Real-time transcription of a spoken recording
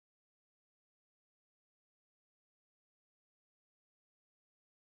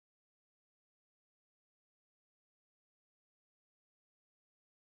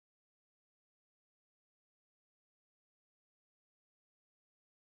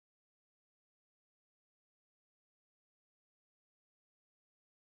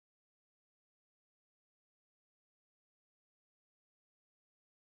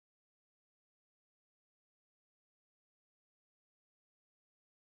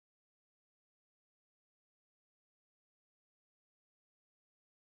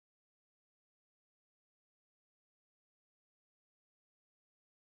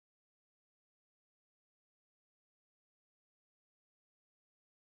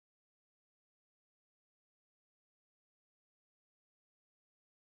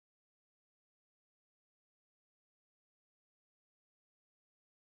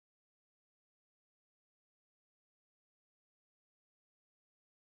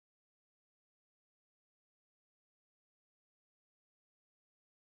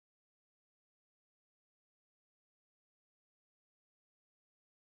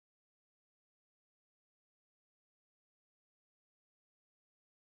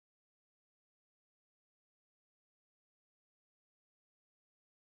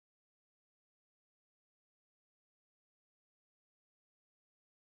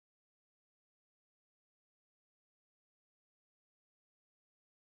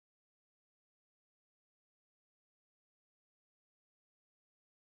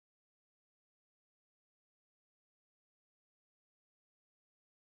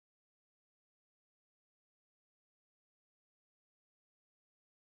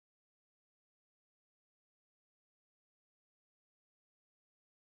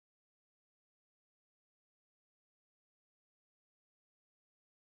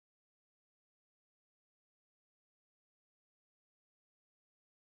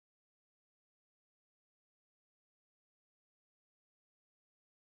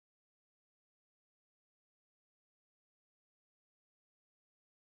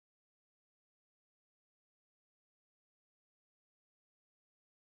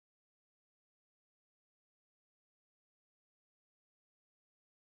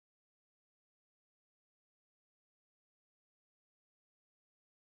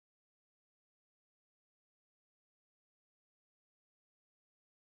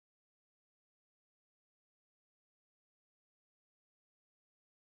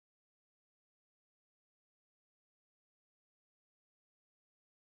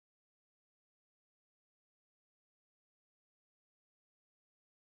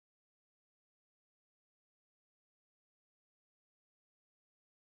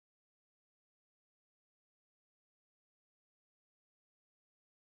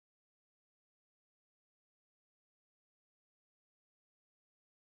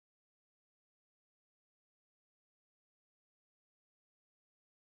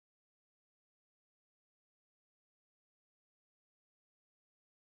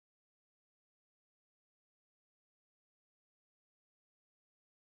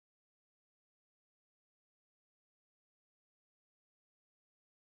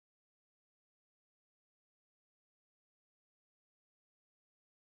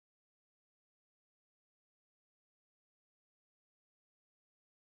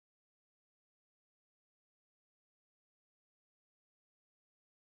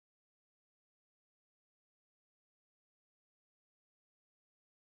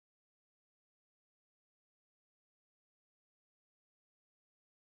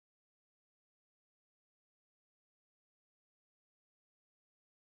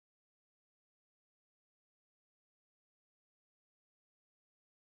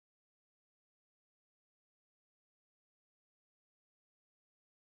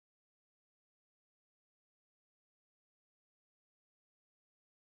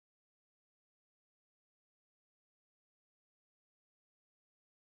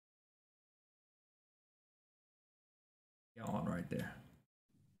On right there.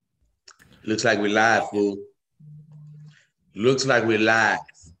 Looks like we're live, fool. Looks like we're live.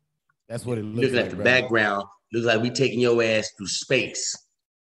 That's what it looks Looking like. at the brother. background, looks like we taking your ass through space.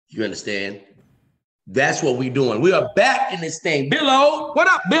 You understand? That's what we doing. We are back in this thing. Billo, what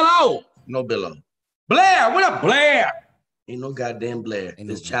up, Billo? No Billo. Blair, what up, Blair? Ain't no goddamn Blair.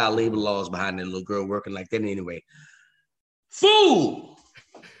 There's child labor laws behind that little girl working like that anyway. Fool!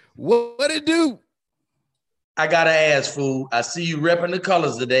 What it do? I gotta ask, fool. I see you repping the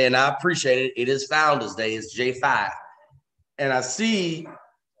colors today, and I appreciate it. It is Founders Day. It's J5. And I see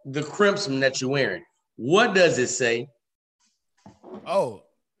the crimson that you're wearing. What does it say? Oh,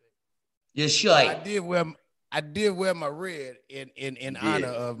 your shirt. I did wear my red in honor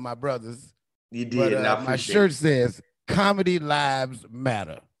of my brothers. You did. But, my shirt says "Comedy Lives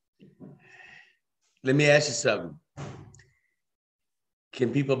Matter." Let me ask you something.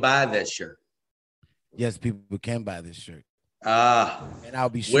 Can people buy that shirt? Yes, people can buy this shirt. And I'll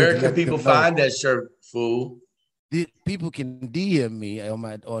be sure. Where can people find that shirt, fool? People can DM me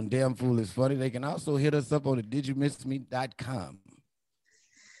on Damn Fool Is Funny. They can also hit us up on the didyoumissme.com.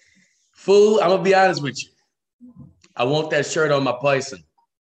 Fool, I'm gonna be honest with you. I want that shirt on my person.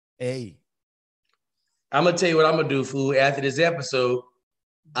 Hey. I'm gonna tell you what I'm gonna do, fool. After this episode,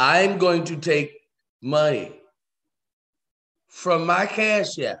 I'm going to take money from my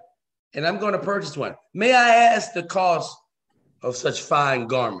Cash App and I'm going to purchase one. May I ask the cost of such fine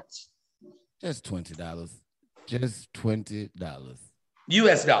garments? Just $20. Just $20.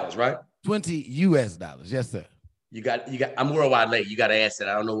 US dollars, right? $20 US. Yes, sir. You got. I'm worldwide late. You got to ask that.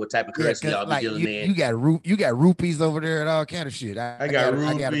 I don't know what type of currency y'all be dealing in. You got rupees over there and all kind of shit. I got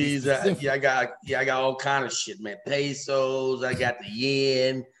rupees. I got all kind of shit, man. Pesos. I got the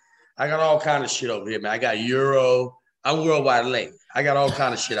yen. I got all kind of shit over here, man. I got euro. I'm worldwide late. I got all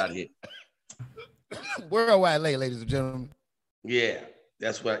kind of shit out here. Worldwide late, ladies and gentlemen. Yeah,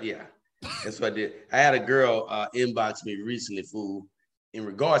 that's what. Yeah, that's what I did. I had a girl inbox me recently, fool, in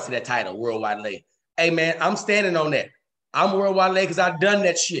regards to that title, worldwide late. Hey man, I'm standing on that. I'm worldwide late because I've done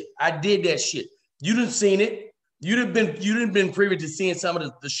that shit. I did that shit. You done seen it. You done been privy to seeing some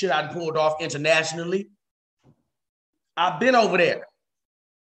of the shit I pulled off internationally. I've been over there.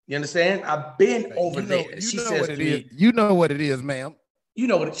 You understand? I've been over there. She says to me, "You know what it is, ma'am." You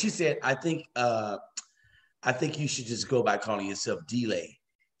know what she said? I think you should just go by calling yourself D-Lay.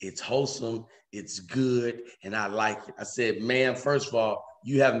 It's wholesome, it's good, and I like it. I said, "Man, first of all,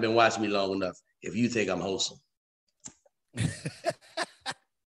 you haven't been watching me long enough if you think I'm wholesome."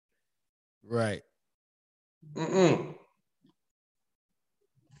 Right.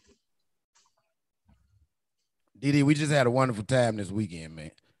 DD, we just had a wonderful time this weekend,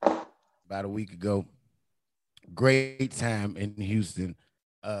 man. About a week ago. Great time in Houston.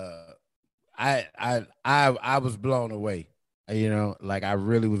 I was blown away. You know, like I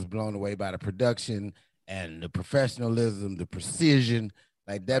really was blown away by the production and the professionalism, the precision.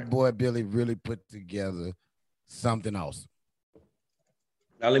 Like that boy Billy really put together something awesome.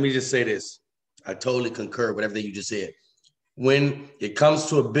 Now let me just say this. I totally concur with everything you just said. When it comes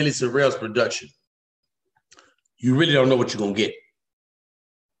to a Billy Sorrell's production, you really don't know what you're gonna get.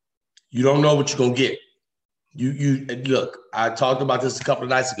 You don't know what you're gonna get. You look. I talked about this a couple of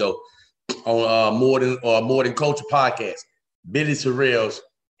nights ago on More Than Culture podcast. Billy Sorrell's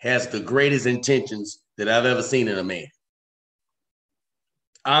has the greatest intentions that I've ever seen in a man.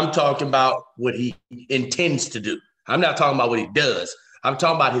 I'm talking about what he intends to do. I'm not talking about what he does. I'm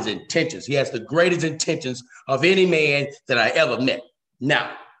talking about his intentions. He has the greatest intentions of any man that I ever met.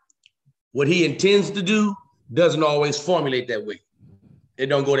 Now, what he intends to do doesn't always formulate that way. It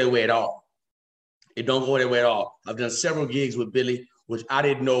don't go that way at all. It don't go that way at all. I've done several gigs with Billy, which I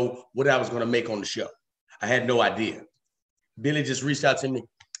didn't know what I was going to make on the show. I had no idea. Billy just reached out to me.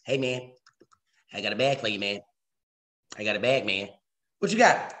 "Hey, man, I got a bag for you, man. I got a bag, man. What you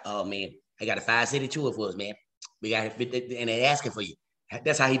got?" "Oh, man, I got a 5-city tour for us, man. We got it, and they're asking for you."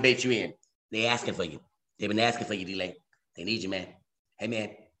 That's how he baits you in. They're asking for you. They've been asking for you, D-Lay. They need you, man. "Hey,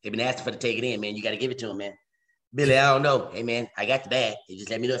 man, they've been asking for to take it in, man. You got to give it to them, man." "Billy, I don't know. Hey, man, I got the bag. You just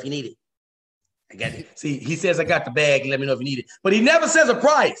let me know if you need it." I got it. See, he says, "I got the bag. Let me know if you need it." But he never says a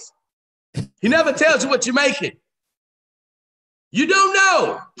price. He never tells you what you're making. You don't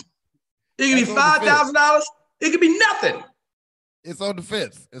know. It could be $5,000. It could be nothing. It's on the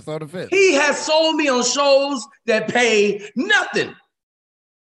fence. It's on the fence. He has sold me on shows that pay nothing.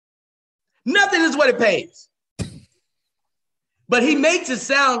 Nothing is what it pays. But he makes it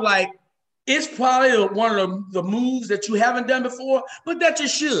sound like it's probably one of the moves that you haven't done before, but that you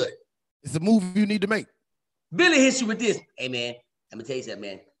should. It's a move you need to make. Billy hits you with this. "Hey, man, I'm going to tell you something,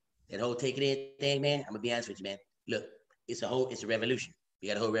 man. That whole take it in thing, man, I'm going to be honest with you, man. Look, it's a revolution. We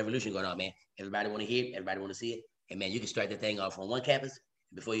got a whole revolution going on, man. Everybody want to hear it. Everybody want to see it. And man, you can start that thing off on one campus.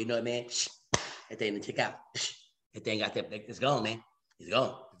 And before you know it, man, that thing to check out. That thing got that. It's gone, man. It's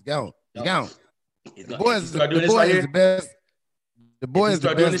gone. It's gone. It's gone. It's the gone. boy is the best. The boy is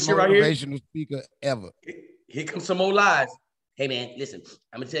the best motivational speaker ever. Here comes some more lies. Hey, man, listen.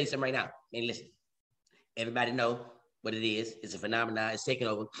 I'm going to tell you something right now. Man, listen. Everybody know what it is. It's a phenomenon. It's taking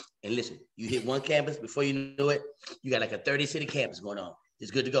over. And listen, you hit one campus. Before you know it, you got like a 30-city campus going on.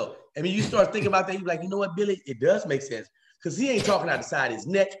 It's good to go. I mean, you start thinking about that. You're like, you know what, Billy? It does make sense. Because he ain't talking out the side of his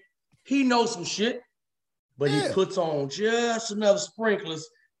neck. He knows some shit. But he puts on just enough sprinklers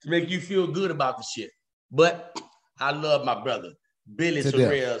to make you feel good about the shit. But I love my brother, Billy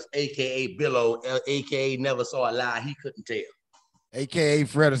Sorrells, a.k.a. Billo, a.k.a. Never Saw a Lie He Couldn't Tell. A.k.a.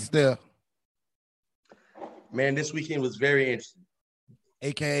 Fred Astaire. Man, this weekend was very interesting.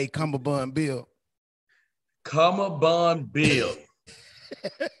 A.k.a. Cumberbund Bill. Cumberbund Bill.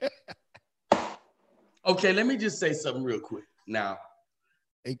 Okay, let me just say something real quick. Now,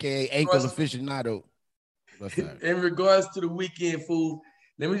 A.k.a. Ankle Aficionado. In regards to the weekend food,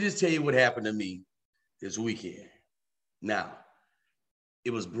 let me just tell you what happened to me this weekend. Now,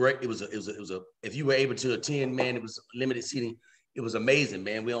 it was great. It was a. If you were able to attend, man, it was limited seating. It was amazing,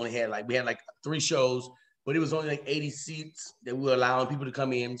 man. We had like 3 shows, but it was only like 80 seats that we were allowing people to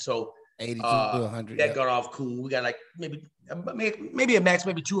come in. So 80 to 100. That got off cool. We got like maybe a max,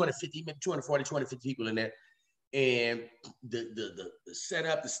 maybe 250, maybe 240, 250 people in there. And the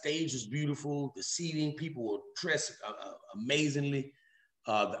setup, the stage was beautiful. The seating, people were dressed amazingly.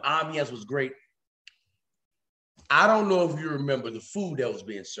 The ambiance was great. I don't know if you remember the food that was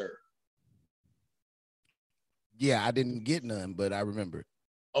being served. Yeah, I didn't get none, but I remember.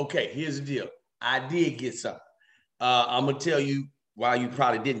 Okay, here's the deal. I did get some. I'm going to tell you why you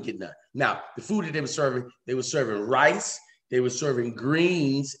probably didn't get none. Now, the food that they were serving rice, they were serving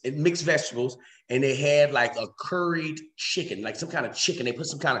greens and mixed vegetables, and they had like a curried chicken, like some kind of chicken. They put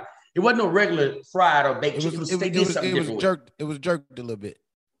some kind of, it wasn't no regular fried or baked chicken. It was jerked a little bit.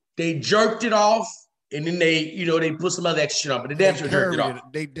 They jerked it off, and then they put some other extra shit on, but they damn sure jerked it off.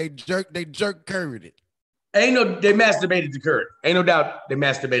 They curried it. They masturbated the curry. Ain't no doubt they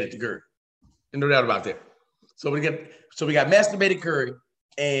masturbated the curry. Ain't no doubt about that. So we got masturbated curry,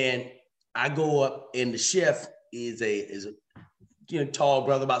 and I go up, and the chef is a tall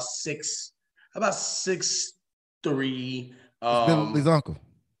brother, about 6'3". Billy's uncle.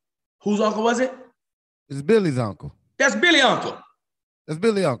 Whose uncle was it? It's Billy's uncle. That's Billy uncle. That's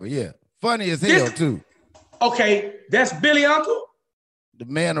Billy uncle, yeah. Funny as hell, too. Okay, that's Billy uncle? The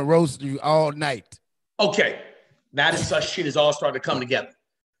man will roast you all night. Okay, now this shit is all starting to come together.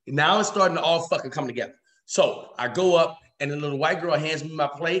 Now it's starting to all fucking come together. So I go up, and the little white girl hands me my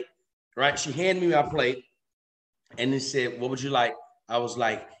plate, right? She handed me my plate, and then said, "What would you like?" I was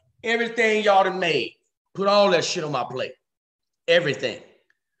like, "Everything y'all done made. Put all that shit on my plate. Everything."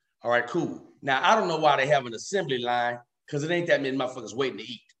 All right, cool. Now, I don't know why they have an assembly line, because it ain't that many motherfuckers waiting to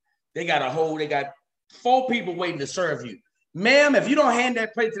eat. They got 4 people waiting to serve you. Ma'am, if you don't hand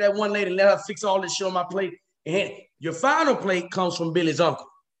that plate to that one lady and let her fix all this shit on my plate, and your final plate comes from Billy's uncle.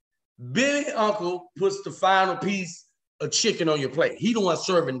 Billy's uncle puts the final piece of chicken on your plate. He the one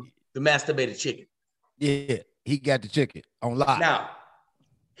serving the masturbated chicken. Yeah, he got the chicken on lock. Now,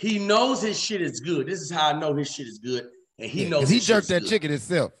 he knows his shit is good. This is how I know his shit is good. And he knows he jerked that chicken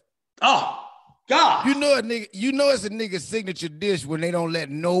himself. Oh, God. You know it's a nigga's signature dish when they don't let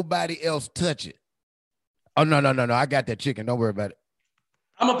nobody else touch it. Oh, no. I got that chicken. Don't worry about it.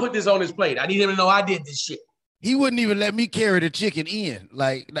 I'm going to put this on his plate. I need him to know I did this shit. He wouldn't even let me carry the chicken in.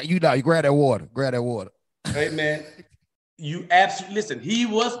 Like you grab that water. Grab that water. Hey, man. You absolutely, listen, he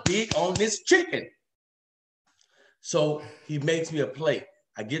was big on this chicken. So he makes me a plate.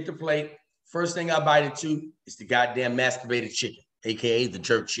 I get the plate. First thing I bite into is the goddamn masturbated chicken, a.k.a. the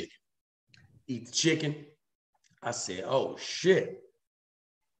jerk chicken. Eat the chicken. I said, oh, shit.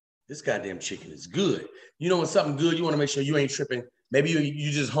 This goddamn chicken is good. You know when something good, you want to make sure you ain't tripping. Maybe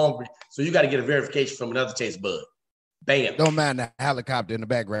you just hungry. So you got to get a verification from another taste bud. Bam. Don't mind the helicopter in the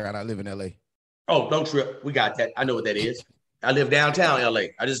background. I live in L.A. Oh, don't trip. We got that. I know what that is. I live downtown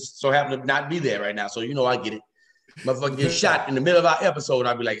L.A. I just so happen to not be there right now. So you know I get it. Motherfucker get shot in the middle of our episode.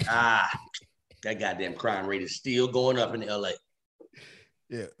 I'd be like, that goddamn crime rate is still going up in L.A.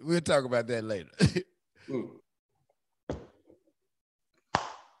 Yeah, we'll talk about that later.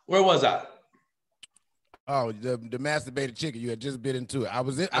 Where was I? Oh, the masturbated chicken. You had just bit into it. I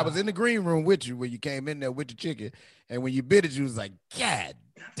was in the green room with you when you came in there with the chicken, and when you bit it, you was like, God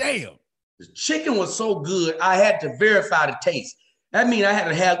damn. The chicken was so good, I had to verify the taste. That means I had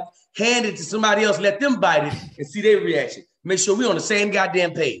to hand it to somebody else, let them bite it and see their reaction. Make sure we on the same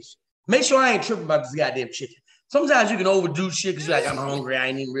goddamn page. Make sure I ain't tripping about this goddamn chicken. Sometimes you can overdo shit because you're like, I'm hungry. I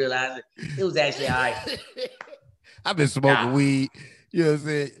ain't even realize it. It was actually all right. I've been smoking weed. You know what I'm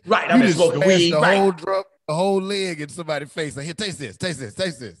saying? Right. I've been smoking weed. The whole drum, the whole leg in somebody's face. Like, here, taste this, taste this,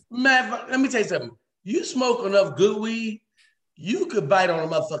 taste this. Man, let me tell you something. You smoke enough good weed, you could bite on a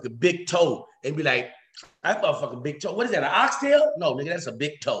motherfucking big toe and be like, that motherfucking big toe. What is that, an oxtail? No, nigga, that's a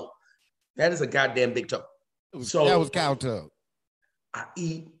big toe. That is a goddamn big toe. So that was cow toe. I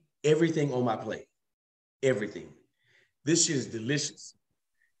eat everything on my plate. Everything. This shit is delicious.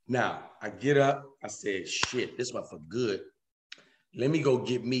 Now, I get up. I said, shit, this motherfucker good. Let me go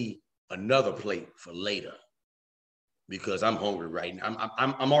get me another plate for later because I'm hungry right now.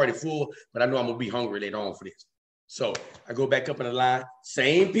 I'm already full, but I know I'm going to be hungry later on for this. So I go back up in the line.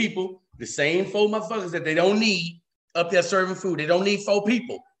 Same people, the same 4 motherfuckers that they don't need up there serving food. They don't need 4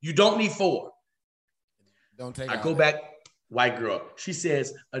 people. You don't need 4. Don't take. I go back, white girl. She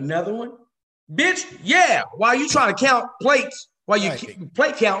says, another one? Bitch, yeah. Why are you trying to count plates? Why you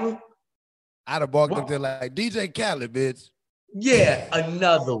plate counting? I'd have walked up there like, DJ Khaled, bitch. Yeah,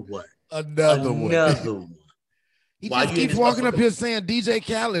 another one. Another one. He Why just keeps walking up here saying DJ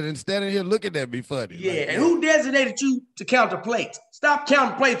Khaled and standing here looking at me funny. Yeah, like, and who designated you to count the plates? Stop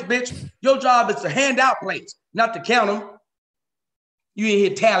counting plates, bitch. Your job is to hand out plates, not to count them. You ain't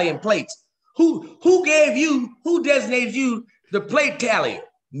here tallying plates. Who designated you the plate tallier?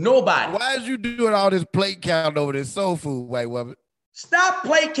 Nobody. Why is you doing all this plate count over this soul food, white woman? Stop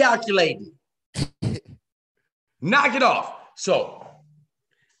plate calculating. Knock it off. So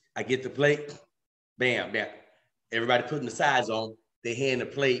I get the plate. Bam, bam. Everybody putting the sides on. They hand the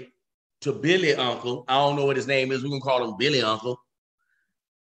plate to Billy Uncle. I don't know what his name is. We're going to call him Billy Uncle.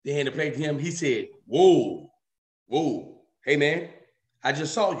 They hand the plate to him. He said, whoa. Hey, man, I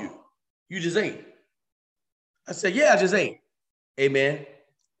just saw you. You just ate. I said, yeah, I just ate. Hey, man,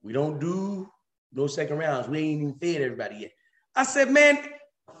 we don't do no second rounds. We ain't even fed everybody yet. I said, man,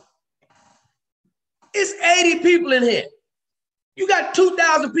 it's 80 people in here. You got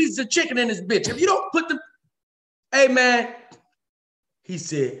 2,000 pieces of chicken in this bitch. If you don't put the... Hey, man. He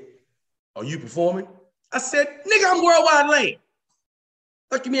said, are you performing? I said, nigga, I'm worldwide late.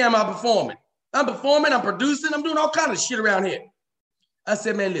 Look at me, am I performing? I'm performing, I'm producing, I'm doing all kind of shit around here. I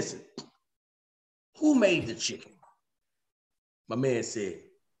said, man, listen. Who made the chicken? My man said,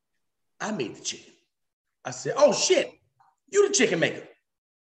 I made the chicken. I said, oh, shit. You the chicken maker.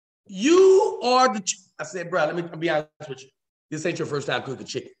 You are the... I said, bro, let me be honest with you. This ain't your first time cooking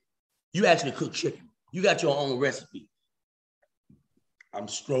chicken. You actually cook chicken. You got your own recipe. I'm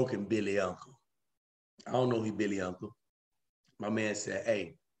stroking Billy Uncle. I don't know who Billy Uncle. My man said,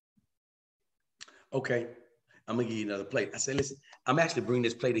 hey, okay, I'm going to give you another plate. I said, listen, I'm actually bringing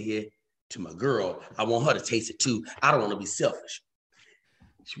this plate here to my girl. I want her to taste it too. I don't want to be selfish.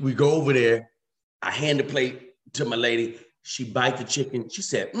 We go over there. I hand the plate to my lady. She bite the chicken. She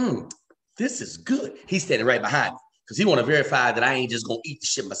said, this is good. He's standing right behind me because he want to verify that I ain't just going to eat the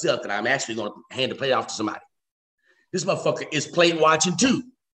shit myself, that I'm actually going to hand the plate off to somebody. This motherfucker is plate watching too.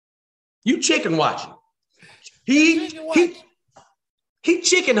 You chicken watching. He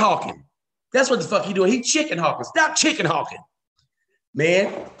chicken hawking. That's what the fuck he doing. He chicken hawking. Stop chicken hawking.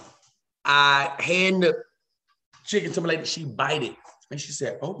 Man, I hand the chicken to my lady. She bite it. And she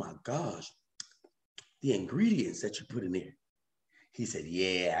said, oh my gosh, the ingredients that you put in there. He said,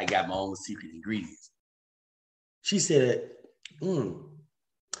 yeah, I got my own secret ingredients. She said,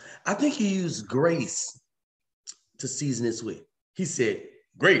 I think you used Grace to season this with. He said,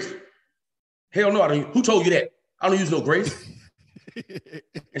 Grace? Hell no, I don't. Who told you that? I don't use no Grace.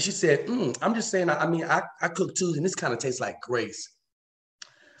 And she said, I'm just saying, I cook too, and this kind of tastes like Grace.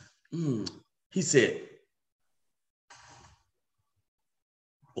 He said,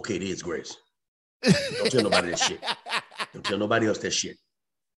 okay, it is Grace. Don't tell nobody that shit. Don't tell nobody else that shit.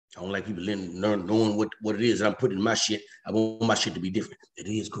 I don't like people knowing what it is that I'm putting in my shit. I want my shit to be different. It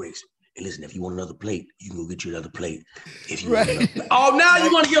is Grace. And listen, if you want another plate, you can go get you another plate. If you want another plate. Oh, now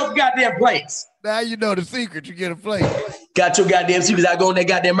you want to get off goddamn plates. Now you know the secret. You get a plate. Got your goddamn secrets. I go on that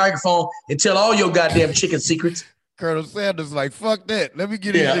goddamn microphone and tell all your goddamn chicken secrets. Colonel Sanders like, fuck that. Let me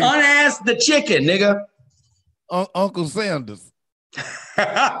get it. Unask the chicken, nigga. Uncle Sanders.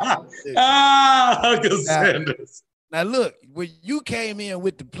 Uncle Sanders. Now look, when you came in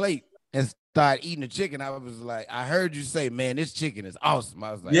with the plate and started eating the chicken, I was like, I heard you say, man, this chicken is awesome.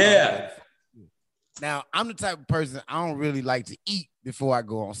 I was like, yeah. Oh, now, I'm the type of person, I don't really like to eat before I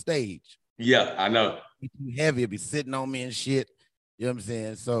go on stage. Yeah, I know. It's too heavy. It'll be sitting on me and shit. You know what I'm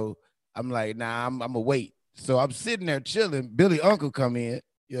saying? So I'm like, nah, I'm going to wait. So I'm sitting there chilling. Billy Uncle come in.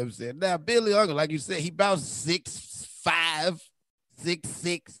 You know what I'm saying? Now, Billy Uncle, like you said, he about 6'5",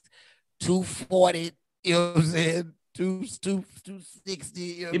 6'6", 240, you know what I'm saying? 260.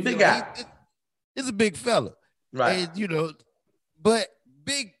 You know He what I'm big saying? guy. He's a big fella. Right. And, you know, but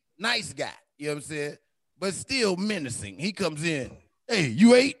big, nice guy. You know what I'm saying? But still menacing. He comes in. Hey,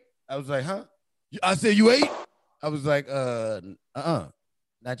 you ate? I was like, huh? I said, you ate? I was like,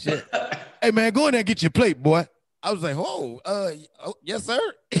 not yet. Hey, man, go in there and get your plate, boy. I was like, oh, yes, sir.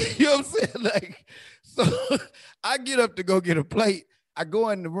 You know what I'm saying? Like, so I get up to go get a plate. I go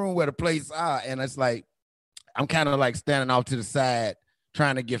in the room where the plates are, and it's like, I'm kind of like standing off to the side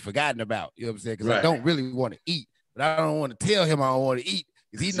trying to get forgotten about. You know what I'm saying? Because I don't really want to eat, but I don't want to tell him I don't want to eat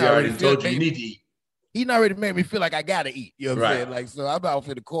because he's not already told you you need to eat. He already made me feel like I gotta eat. You know what I'm saying? Right. Like, so I'm out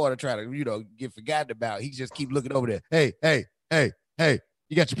for the corner trying to, you know, get forgotten about. He just keep looking over there. Hey,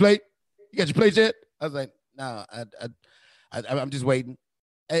 you got your plate? You got your plate yet? I was like, no, I'm just waiting.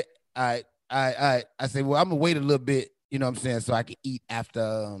 I said, well, I'm gonna wait a little bit, you know what I'm saying, so I can eat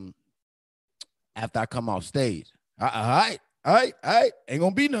after I come off stage. All right. Ain't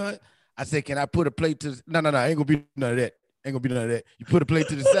gonna be none. I said, can I put a plate to? No, ain't gonna be none of that. Ain't gonna be none of that. You put a plate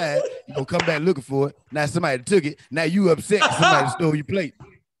to the side, you gonna come back looking for it. Now somebody took it. Now you upset because somebody stole your plate.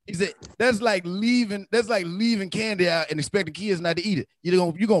 He said, that's like leaving candy out and expecting kids not to eat it.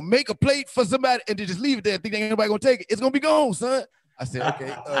 You're gonna make a plate for somebody and then just leave it there and think ain't nobody gonna take it. It's gonna be gone, son. I said,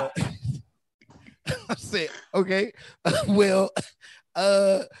 okay. I said, okay. Well,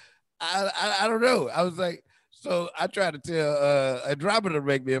 I don't know. I was like, so I tried to tell a driver to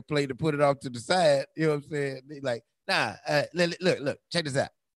make me a plate to put it off to the side. You know what I'm saying? They like, nah, look, check this out.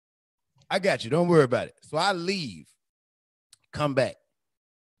 I got you. Don't worry about it. So I leave, come back.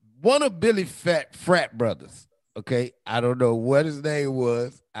 One of Billy's frat brothers, okay? I don't know what his name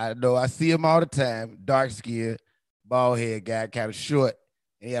was. I know I see him all the time. Dark skin, bald head guy, kind of short.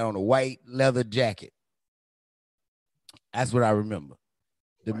 And he had on a white leather jacket. That's what I remember.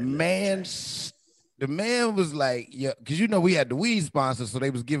 The man was like, yeah, because you know we had the weed sponsor, so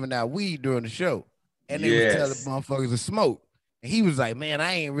they was giving out weed during the show. And they was telling motherfuckers to smoke. And he was like, man,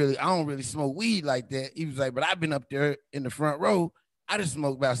 I don't really smoke weed like that. He was like, but I've been up there in the front row. I just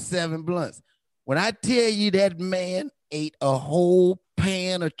smoked about 7 blunts. When I tell you that man ate a whole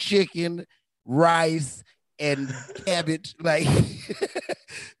pan of chicken, rice, and cabbage, like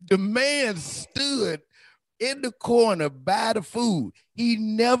the man stood in the corner by the food. He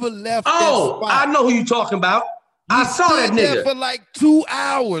never left that spot. I know who you talking about. I saw that nigga for like 2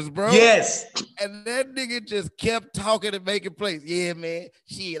 hours, bro. Yes. And that nigga just kept talking and making plays. Yeah, man.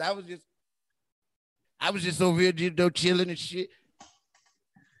 Shit, I was just over here, you know, chilling and shit.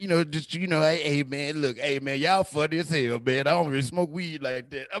 You know, hey man, look, hey man, y'all funny as hell, man. I don't really smoke weed like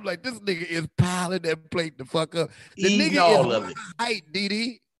that. I'm like, this nigga is piling that plate the fuck up. The Eating nigga all is of it. height,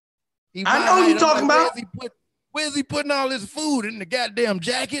 DD. I know you talking about. Where's he putting all his food in the goddamn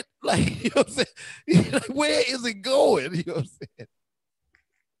jacket? Like, you know what I'm saying? Like, where is it going? You know what I'm saying?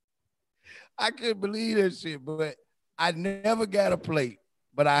 I couldn't believe that shit, but I never got a plate.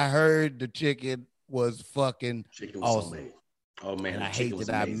 But I heard the chicken was fucking awesome. So oh man, and I hate that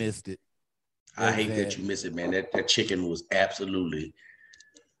I missed it. I hate that you missed it, man. That chicken was absolutely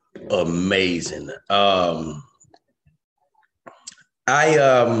amazing.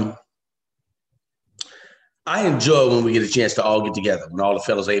 I enjoy when we get a chance to all get together, when all the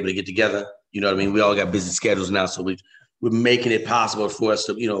fellas are able to get together. You know what I mean? We all got busy schedules now, so we're making it possible for us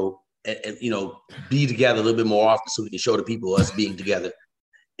to, you know, be together a little bit more often so we can show the people us being together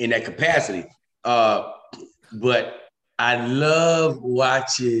in that capacity. But I love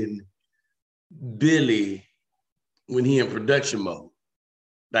watching Billy when he in production mode.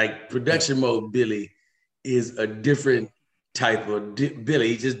 Like production mode, Billy is a different type of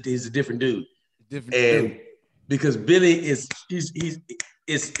Billy. He's a different dude. Because Billy is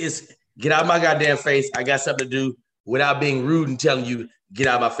get out of my goddamn face. I got something to do without being rude and telling you get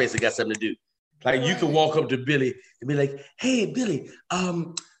out of my face. I got something to do. Like you can walk up to Billy and be like, "Hey, Billy,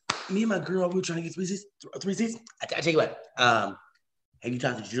 me and my girl, we were trying to get 3 seats. I tell you what, have you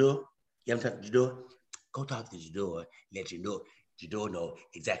talked to Jador? You haven't talked to Jador? Go talk to Jador. Let Jador know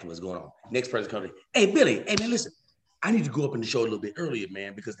exactly what's going on. Next person comes in. Hey, Billy. Hey, man, listen. I need to go up in the show a little bit earlier,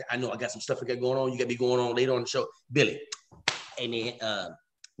 man, because I know I got some stuff I got going on. You got me going on later on the show. Billy, hey, man,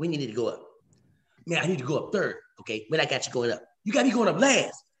 when you need to go up? Man, I need to go up third, okay? When I got you going up. You got me going up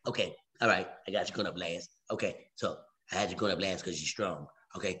last. Okay, all right, I got you going up last. Okay, so I had you going up last because you're strong.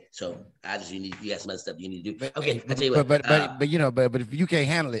 Okay, so you got some other stuff you need to do. But, Okay, I tell you what. but if you can't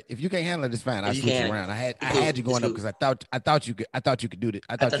handle it, it's fine. I'll switch you around. I had you going up because I thought you could do it.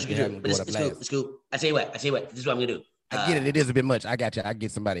 I thought you could handle it going up last. It's cool. I tell you what. This is what I'm gonna do. I get it. It is a bit much. I got you. I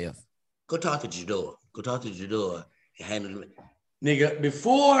get somebody else. Go talk to Jador. And handle it, nigga.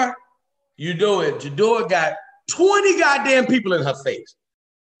 Before you do it, Jador got 20 goddamn people in her face.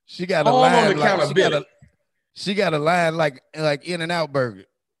 She got a line. She got a line like In-N-Out Burger.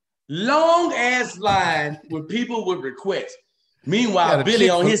 Long ass line with people with requests. Meanwhile, Billy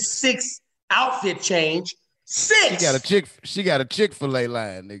on his 6th outfit change. 6. She got a Chick-fil-A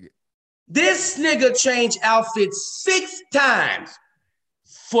line, nigga. This nigga changed outfits 6 times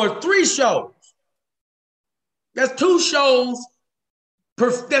for 3 shows. That's 2 shows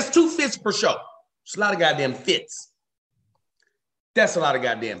that's 2 fits per show. It's a lot of goddamn fits. That's a lot of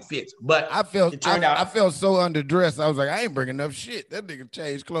goddamn fits. But I felt so underdressed. I was like, I ain't bringing enough shit. That nigga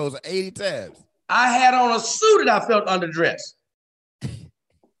changed clothes 80 times. I had on a suit and I felt underdressed.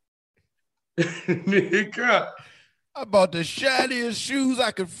 Nigga. I bought the shiniest shoes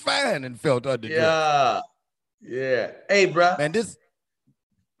I could find and felt underdressed. Yeah. Hey, bro. Man,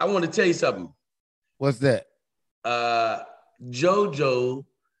 I want to tell you something. What's that? JoJo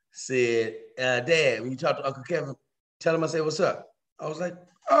said, Dad, when you talk to Uncle Kevin, tell him I said, what's up? I was like,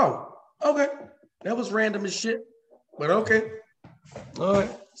 oh, okay. That was random as shit, but okay. All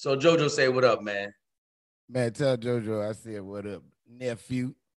right. So JoJo said, what up, man? Man, tell JoJo I said, what up,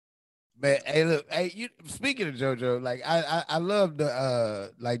 nephew? Man, hey, look, speaking of JoJo, like I love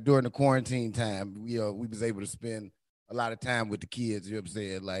the like during the quarantine time, we was able to spend a lot of time with the kids, you know what I'm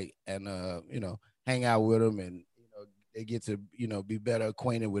saying? Like, and hang out with them, and they get to, be better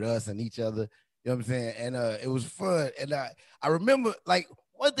acquainted with us and each other. You know what I'm saying? And it was fun. And I remember, like,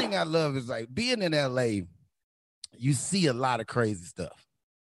 one thing I love is, like, being in LA, you see a lot of crazy stuff.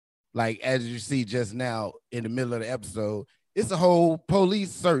 Like, as you see just now in the middle of the episode, it's a whole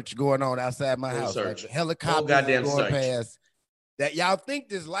police search going on outside my house. Like, helicopters going past. That y'all think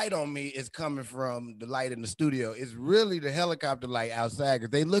this light on me is coming from the light in the studio. It's really the helicopter light outside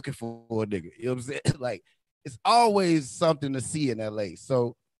because they looking for a nigga. You know what I'm saying? Like, it's always something to see in LA.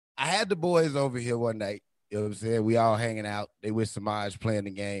 So I had the boys over here one night, you know what I'm saying? We all hanging out. They with Samaj playing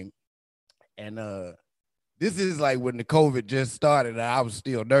the game. And this is like when the COVID just started and I was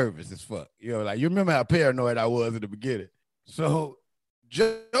still nervous as fuck. You remember how paranoid I was in the beginning. So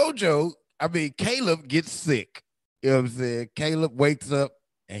Caleb gets sick. You know what I'm saying? Caleb wakes up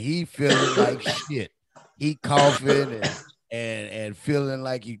and he feeling like shit. He coughing and feeling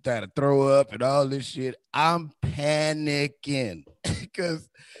like he trying to throw up and all this shit. I'm panicking because,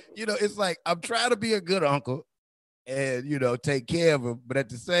 it's like I'm trying to be a good uncle and, take care of him. But at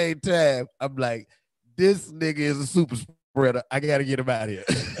the same time, I'm like, this nigga is a super spreader. I got to get him out of here.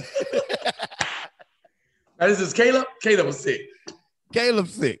 Now, this is Caleb? Caleb was sick.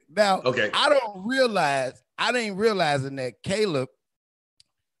 Caleb's sick. Now, okay. I didn't realizing that Caleb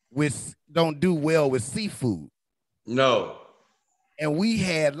don't do well with seafood. No. And we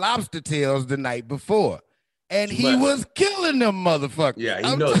had lobster tails the night before. And he was killing them motherfuckers. Yeah,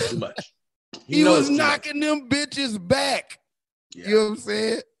 he knows too much. He was knocking them bitches back. Yeah. You know what I'm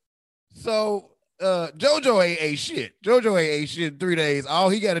saying? So JoJo ain't ate shit. JoJo ain't ate shit in 3 days. All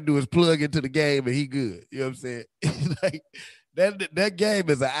he got to do is plug into the game and he good. You know what I'm saying? Like that game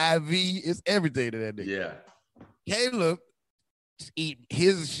is an IV. It's everything to that nigga. Yeah. Caleb eat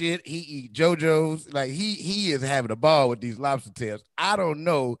his shit. He eat JoJo's. Like he is having a ball with these lobster tails. I don't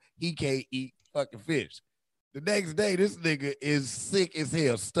know. He can't eat fucking fish. The next day, this nigga is sick as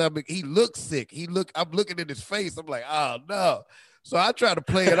hell. Stomach. He looks sick. I'm looking at his face. I'm like, oh no. So I try to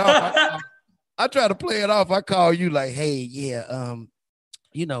play it off. I call you like, hey, yeah,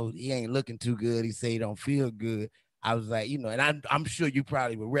 he ain't looking too good. He say he don't feel good. I was like, and I'm sure you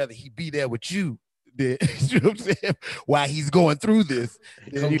probably would rather he be there with you than, you know what I'm saying, while he's going through this.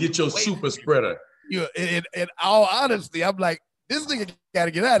 Come get your super spreader. In all honesty, I'm like, this nigga got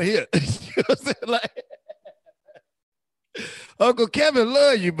to get out of here. You know what I'm saying? Like, Uncle Kevin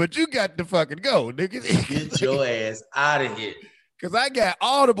love you, but you got to fucking go, nigga. Get your ass out of here. Because I got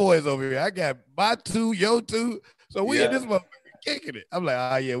all the boys over here. I got my 2, your 2. So we in this motherfucker kicking it. I'm like,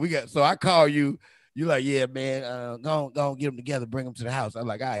 oh, yeah, we got. So I call you. You like, yeah, man, go get them together, bring them to the house. I'm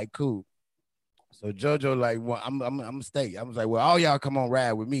like, all right, cool. So JoJo like, well, I'm gonna stay. I was like, well, all y'all come on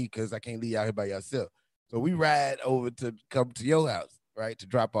ride with me because I can't leave y'all here by yourself. So we ride over to come to your house, right, to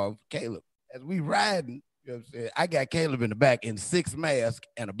drop off Caleb. As we riding, you know what I'm saying, I got Caleb in the back in 6 masks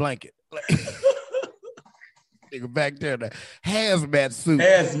and a blanket. Like, nigga back there in the hazmat suit.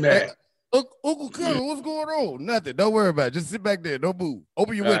 Hazmat. Uncle Kevin, what's going on? Nothing. Don't worry about it. Just sit back there. Don't move.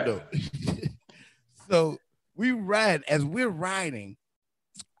 Open your window. So we ride. As we're riding,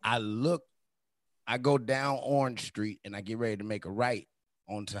 I go down Orange Street and I get ready to make a right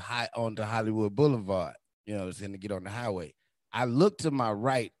onto Hollywood Boulevard. You know, to get on the highway. I look to my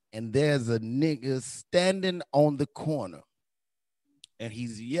right and there's a nigga standing on the corner and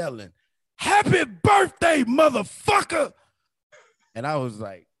he's yelling, "Happy birthday, motherfucker!" And I was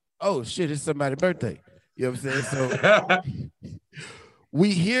like, oh shit, it's somebody's birthday. You know what I'm saying? So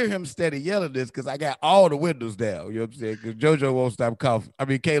we hear him steady yelling this because I got all the windows down. You know what I'm saying? Because JoJo won't stop coughing. I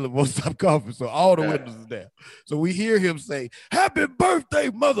mean, Caleb won't stop coughing. So all the windows are down. So we hear him say, "Happy birthday,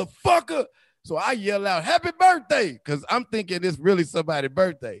 motherfucker." So I yell out, "Happy birthday," because I'm thinking it's really somebody's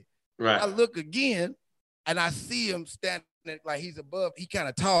birthday. Right. I look again and I see him standing like he's above. He kind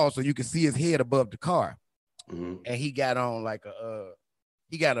of tall, so you can see his head above the car. Mm-hmm. And he got on like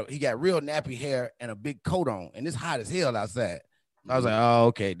he got real nappy hair and a big coat on, and it's hot as hell outside. I was like, oh,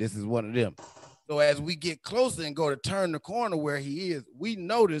 okay, this is one of them. So as we get closer and go to turn the corner where he is, we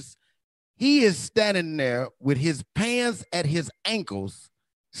notice he is standing there with his pants at his ankles,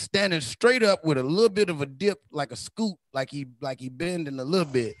 standing straight up with a little bit of a dip, like a scoop, like he bending a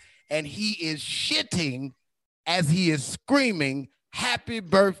little bit, and he is shitting as he is screaming, "Happy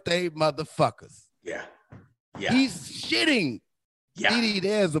birthday, motherfuckers." Yeah. He's shitting. Yeah. Didi,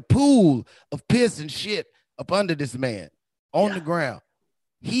 there's a pool of piss and shit up under this man on the ground.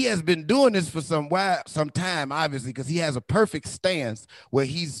 He has been doing this for some time, obviously, because he has a perfect stance where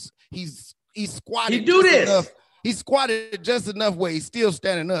he's squatted. He do this. Enough. He squatted just enough where he's still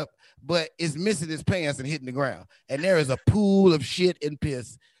standing up, but is missing his pants and hitting the ground. And there is a pool of shit and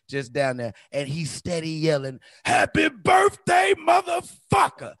piss just down there. And he's steady yelling, "Happy birthday,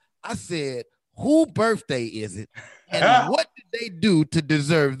 motherfucker." I said, whose birthday is it? And what did they do to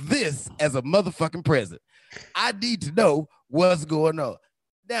deserve this as a motherfucking present? I need to know what's going on.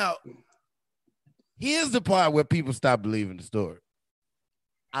 Now, here's the part where people stop believing the story.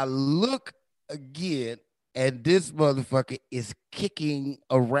 I look again, and this motherfucker is kicking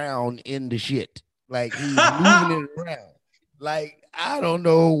around in the shit. Like he's moving it around. Like, I don't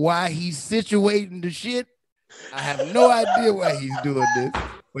know why he's situating the shit. I have no idea why he's doing this,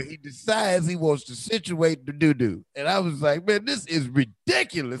 but he decides he wants to situate the doo-doo. And I was like, man, this is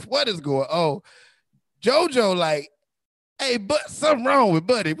ridiculous. What is going on? JoJo like, "Hey, but something wrong with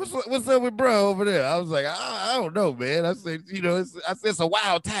Buddy. What's up with bro over there?" I was like, I don't know, man. I said, it's a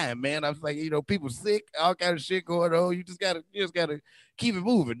wild time, man. I was like, people sick, all kind of shit going on. You just gotta keep it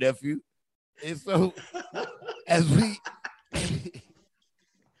moving, nephew. And so as we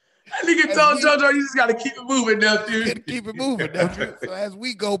I think it told JoJo, you just gotta keep it moving, nephew. Gotta keep it moving, nephew. So as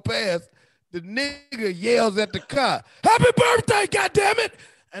we go past, the nigga yells at the car, "Happy birthday, goddammit!"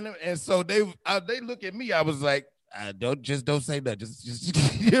 And so they look at me. I was like, don't say that. Just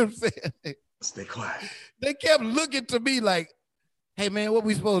you know what I'm saying? Stay quiet. They kept looking to me like, "Hey man, what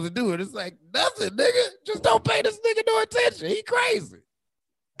we supposed to do?" And it's like, nothing, nigga. Just don't pay this nigga no attention. He crazy.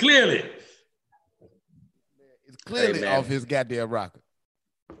 Clearly. It's clearly off his goddamn rocker.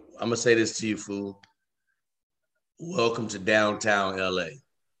 I'm gonna say this to you, fool. Welcome to downtown LA.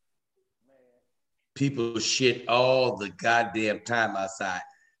 People shit all the goddamn time outside.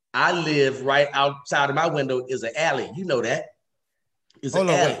 I live right outside of my window is an alley. You know that. It's an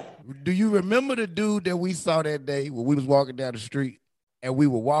alley. Wait. Do you remember the dude that we saw that day when we was walking down the street and we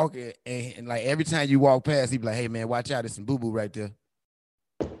were walking and like every time you walk past, he'd be like, "Hey man, watch out, there's some boo-boo right there.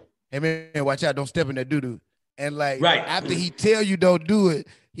 Hey man, watch out, don't step in that doo-doo." And like after he tell you don't do it,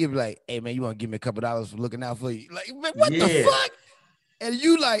 he'd be like, "Hey man, you want to give me a couple dollars for looking out for you?" Like, man, what the fuck? And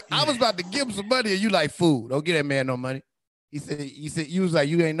you like, I was about to give him some money, and you like, "Fool, don't get that man no money." He said, you was like,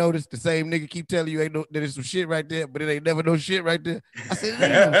 "You ain't noticed the same nigga keep telling you ain't no, there's some shit right there, but it ain't never no shit right there." I said,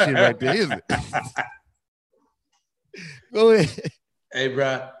 "There ain't no shit right there, is it?" Go ahead. Hey,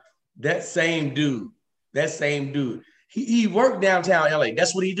 bro, that same dude, he worked downtown LA.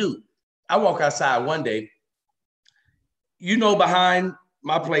 That's what he do. I walk outside one day. Behind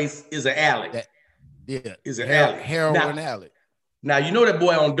my place is an alley. Is an alley. Heroin alley. Now, you know that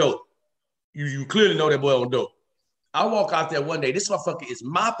boy on dope. You clearly know that boy on dope. I walk out there one day. This motherfucker is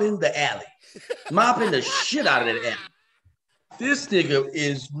mopping the alley. Mopping the shit out of that alley. This nigga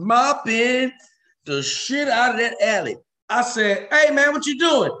is mopping the shit out of that alley. I said, "Hey, man, what you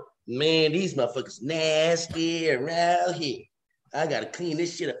doing?" "Man, these motherfuckers nasty around here. I got to clean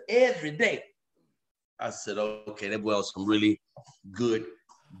this shit up every day." I said, "Okay, that boy was some really good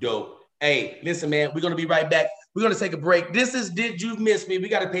dope." Hey, listen, man, we're going to be right back. We're going to take a break. This is Did You Miss Me? We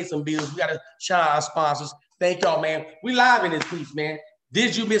got to pay some bills. We got to shout out our sponsors. Thank y'all, man. We live in this piece, man.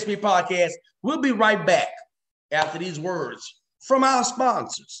 Did You Miss Me podcast. We'll be right back after these words from our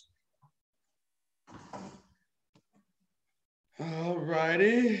sponsors. All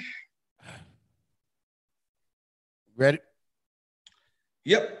righty. Ready?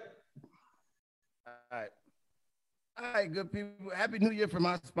 Yep. All right, good people. Happy New Year from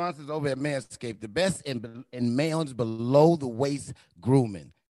our sponsors over at Manscaped, the best in males below the waist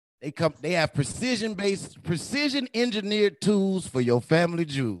grooming. They have precision engineered tools for your family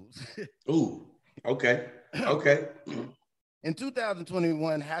jewels. Ooh, okay. Okay. In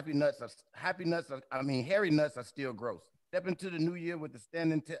 2021, hairy nuts are still gross. Step into the new year with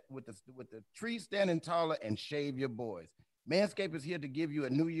the tree standing taller and shave your boys. Manscaped is here to give you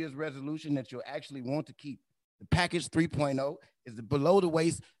a New Year's resolution that you'll actually want to keep. The package 3.0 is the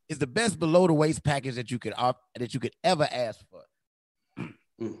best below the waist package that you could ever ask for.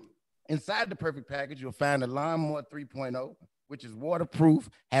 Inside the perfect package, you'll find the Lawnmower 3.0, which is waterproof,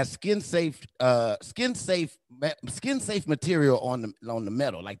 has skin safe material on the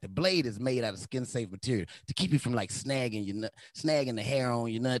metal. Like the blade is made out of skin safe material to keep you from like snagging the hair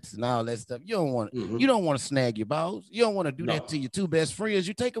on your nuts and all that stuff. You don't want to snag your balls. You don't want to do that to your two best friends.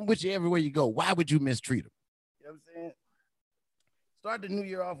 You take them with you everywhere you go. Why would you mistreat them? You know what I'm saying? Start the new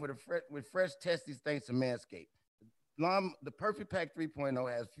year off with fresh testes thanks to Manscaped. The Perfect Pack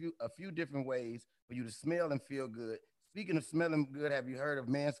 3.0 has a few different ways for you to smell and feel good. Speaking of smelling good, have you heard of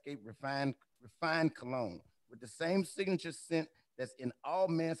Manscaped Refined Cologne? With the same signature scent that's in all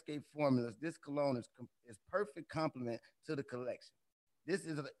Manscaped formulas, this cologne is perfect complement to the collection. This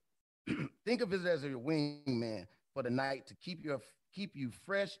is think of it as your wingman for the night to keep you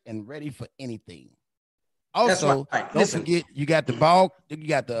fresh and ready for anything. Also, don't forget you got the ball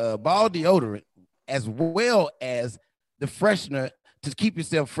deodorant as well as the freshener to keep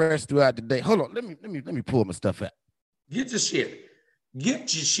yourself fresh throughout the day. Hold on, let me pull my stuff out. Get your shit.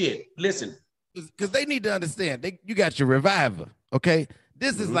 Listen, because they need to understand. You got your Reviver, okay?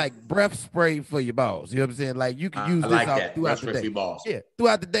 This is like breath spray for your balls. You know what I'm saying? Like you can use this out throughout the day. Balls. Yeah,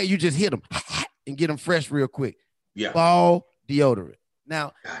 throughout the day, you just hit them and get them fresh real quick. Yeah, ball deodorant.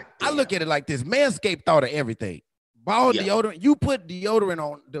 Now, I look at it like this: Manscaped thought of everything. Ball deodorant. You put deodorant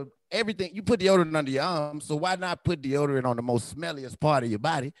on everything. You put deodorant under your arms, so why not put deodorant on the most smelliest part of your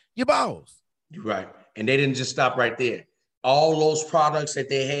body, your balls? You're right. And they didn't just stop right there. All those products that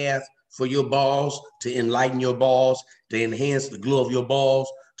they have for your balls, to enlighten your balls, to enhance the glow of your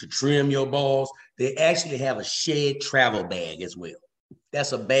balls, to trim your balls, they actually have a shed travel bag as well.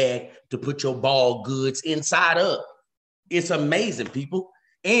 That's a bag to put your ball goods inside of. It's amazing, people.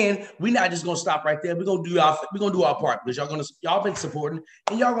 And we're not just gonna stop right there. We're gonna do our part because y'all been supporting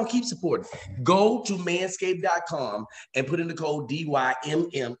and y'all gonna keep supporting. Go to manscaped.com and put in the code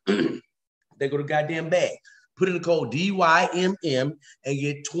DYMM. They go to goddamn bag. Put in the code DYMM and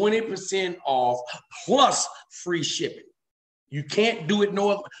get 20% off plus free shipping. You can't do it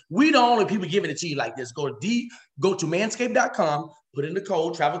no other. We the only people giving it to you like this. Go to manscaped.com, put in the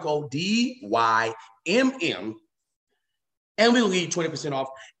code, travel code DYMM, and we'll give you 20% off,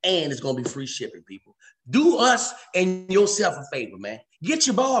 and it's going to be free shipping, people. Do us and yourself a favor, man. Get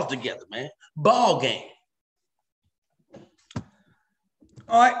your balls together, man. Ball game.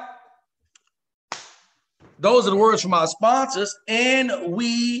 All right. Those are the words from our sponsors, and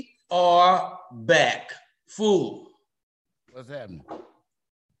we are back. Fool. What's happening?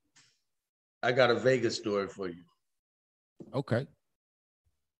 I got a Vegas story for you. Okay.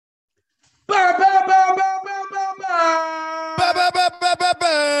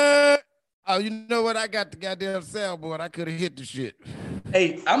 Oh, you know what? I got the goddamn soundboard. I could have hit the shit.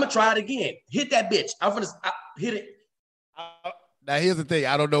 Hey, I'm going to try it again. Hit that bitch. I'm going to hit it. Now, here's the thing.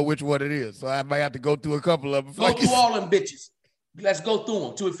 I don't know which one it is, so I might have to go through a couple of them. Go through all them bitches. Let's go through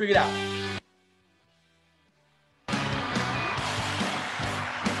them till we figure it out.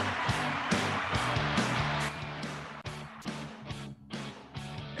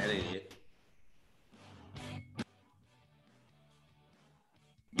 That ain't it.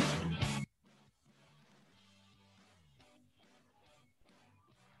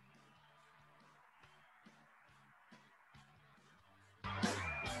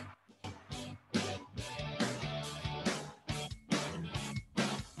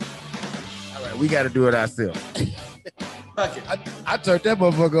 We got to do it ourselves. Okay. I turned that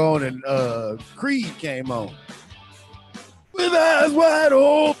motherfucker on and Creed came on. With eyes wide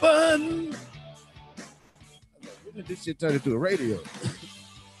open. When did this shit turn into a radio?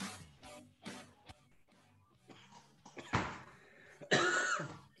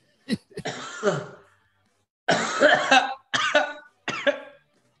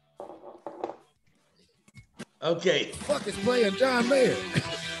 Okay. Fuck is playing John Mayer.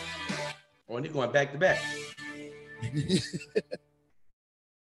 Oh, and they're going back to back.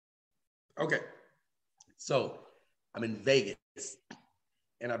 Okay. So I'm in Vegas,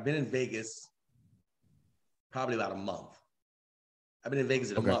 and I've been in Vegas probably about a month. I've been in Vegas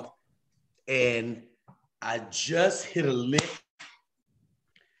in a month, and I just hit a lick,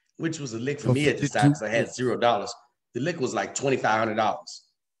 which was a lick for me at this time because I had $0. The lick was like $2,500.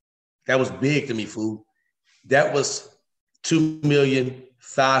 That was big to me, fool. That was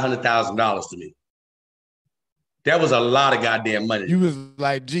 $2,500,000 to me. That was a lot of goddamn money. You was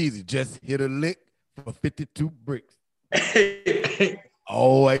like, Jeezy, just hit a lick for 52 bricks.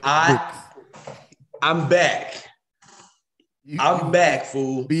 Oh, bricks. I'm back. I'm back,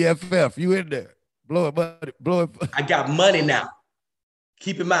 fool. BFF, you in there. Blow it, buddy. Blow it. I got money now.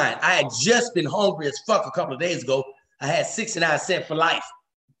 Keep in mind, I had just been hungry as fuck a couple of days ago. I had 69 cents for life.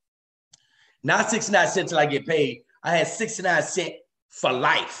 Not 69 cents till I get paid. I had 69 cents for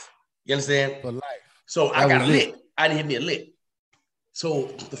life. You understand? For life. So I got a lick. I didn't hit me a lick. So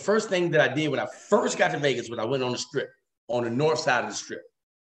the first thing that I did when I first got to Vegas was I went on the strip, on the north side of the strip.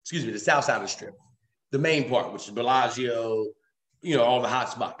 Excuse me, the south side of the strip. The main part, which is Bellagio, you know, all the hot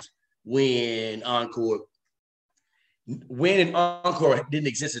spots. Wynn, Encore. Wynn and Encore didn't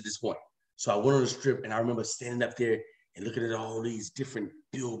exist at this point. So I went on the strip, and I remember standing up there and looking at all these different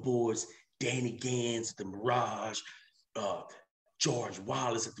billboards, Danny Gans at the Mirage, George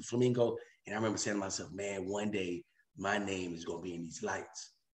Wallace at the Flamingo. And I remember saying to myself, man, one day my name is going to be in these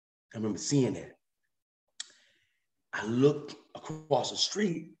lights. I remember seeing that. I looked across the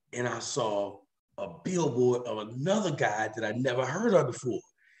street and I saw a billboard of another guy that I never heard of before.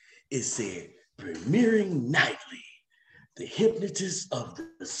 It said, premiering nightly, the hypnotist of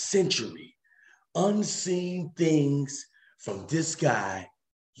the century, unseen things from this guy.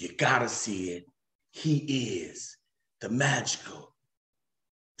 You gotta see it. He is the magical,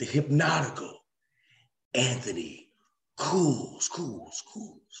 the hypnotical Anthony Cools.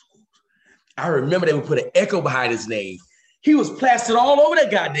 I remember they would put an echo behind his name. He was plastered all over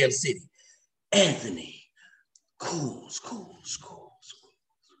that goddamn city. Anthony Cools.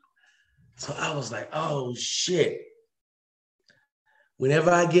 So I was like, oh shit.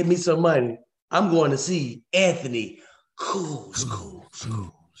 Whenever I get me some money, I'm going to see Anthony Cools.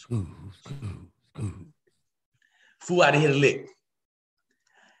 Fool, I done hit a lick.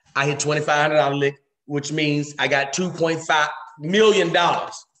 I hit $2,500 lick, which means I got $2.5 million.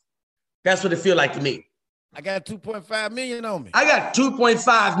 That's what it feel like to me. I got 2.5 million on me. I got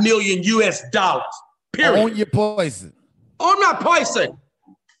 2.5 million US dollars. Period. On your poison. On my poison.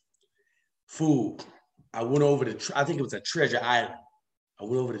 Fool, I went over to, I think it was a Treasure Island. I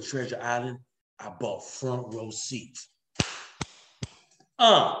went over to Treasure Island. I bought front row seats.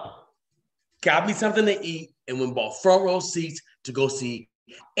 Got me something to eat and went bought front row seats to go see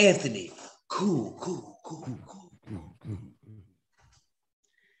Anthony. Cool.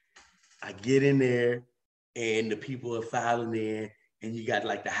 I get in there and the people are filing in and you got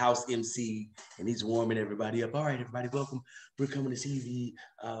like the house MC and he's warming everybody up. All right, everybody, welcome. We're coming to see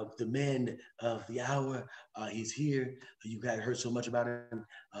the man of the hour. He's here. You guys heard so much about him.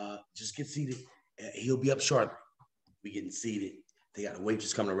 Just get seated. He'll be up shortly. We getting seated. They got a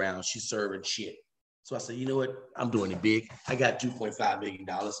waitress coming around. She's serving shit. So I said, you know what? I'm doing it big. I got $2.5 million.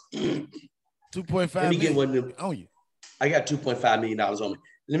 2.5 Let me get one of them. On you. I got $2.5 million on me.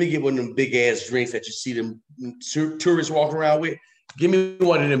 Let me get one of them big ass drinks that you see them tourists walking around with. Give me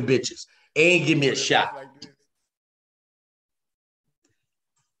one of them bitches and give me a shot.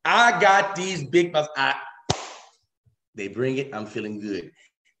 I got these big bucks. They bring it. I'm feeling good.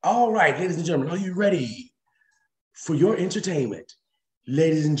 All right, ladies and gentlemen, are you ready for your entertainment?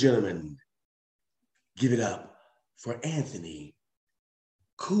 Ladies and gentlemen, give it up for Anthony.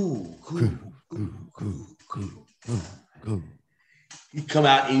 Cool. You come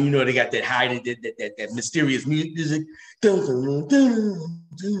out and you know they got that high, that mysterious music.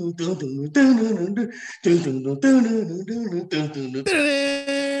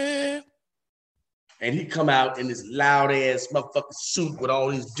 And he come out in this loud ass motherfucking suit with all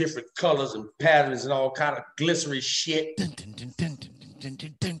these different colors and patterns and all kind of glistery shit.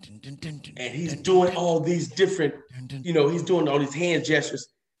 And he's doing all these different, he's doing all these hand gestures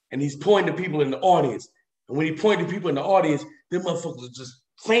and he's pointing to people in the audience. And when he pointed to people in the audience, them motherfuckers are just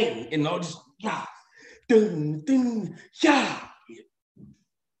fainting and all just,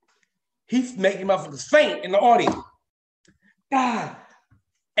 He's making motherfuckers faint in the audience.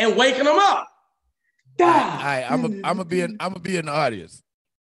 And waking them up. All right, I'm gonna be in the audience.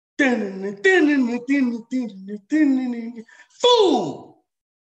 Fool!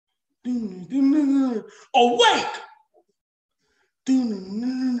 Awake.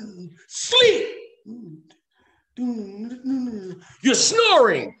 Sleep. You're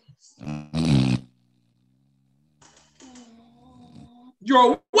snoring.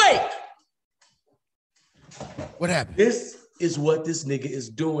 You're awake. What happened? This is what this nigga is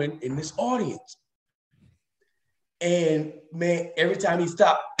doing in this audience. And man, every time he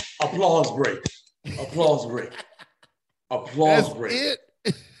stopped, applause break. Applause break. Applause That's break.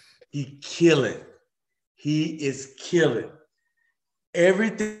 it. He killing. He is killing.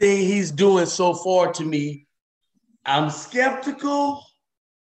 Everything he's doing so far to me, I'm skeptical,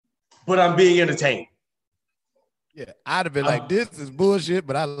 but I'm being entertained. Yeah, I'd have been like, this is bullshit,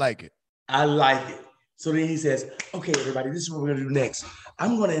 but I like it. I like it. So then he says, okay, everybody, this is what we're gonna do next.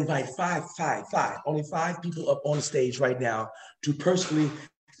 I'm gonna invite only five people up on the stage right now to personally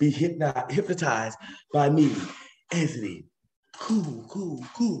be hypnotized by me, Anthony. Cool.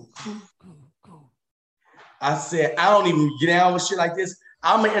 I said, I don't even get down with shit like this.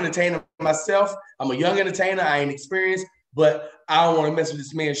 I'm an entertainer myself. I'm a young entertainer. I ain't experienced, but I don't want to mess with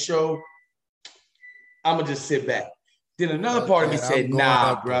this man's show. I'm gonna just sit back. Then another part of me said,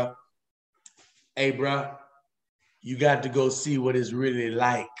 nah, bro. Hey, bro, you got to go see what it's really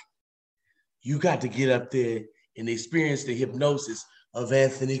like. You got to get up there and experience the hypnosis of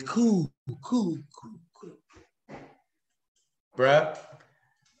Anthony. Cool. Bruh,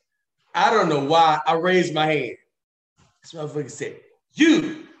 I don't know why I raised my hand. This motherfucker said,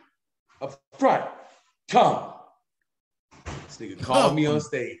 you up front, come. This nigga called me on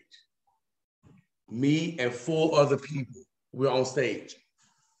stage. Me and 4 other people were on stage.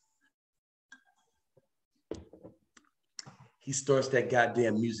 He starts that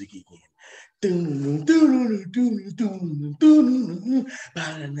goddamn music again.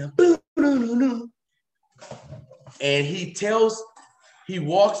 And he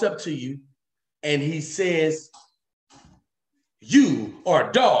walks up to you and he says, you are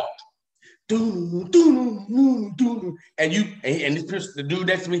a dog. And this the dude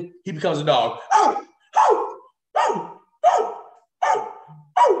next to me, he becomes a dog.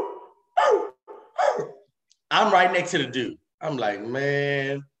 I'm right next to the dude. I'm like,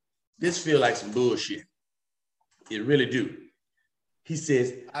 man, this feel like some bullshit. It really do. He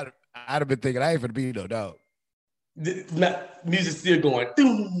says, I'd have been thinking I ain't finna be no dog. The music's still going.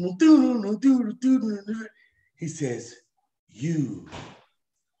 He says, you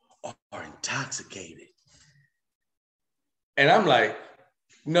are intoxicated. And I'm like,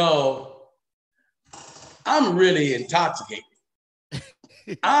 no, I'm really intoxicated.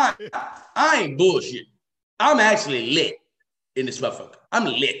 I ain't bullshit. I'm actually lit in this motherfucker. I'm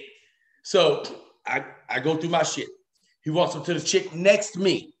lit. So I go through my shit. He walks up to the chick next to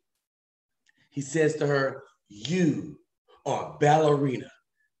me. He says to her, you are a ballerina,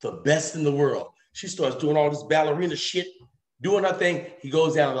 the best in the world. She starts doing all this ballerina shit, doing her thing. He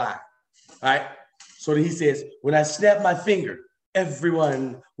goes down the line. All right. So then he says, when I snap my finger,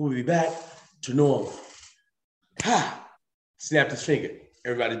 everyone will be back to normal. Ha! Snapped his finger.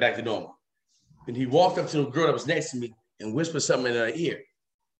 Everybody's back to normal. And he walked up to the girl that was next to me and whispered something in her ear.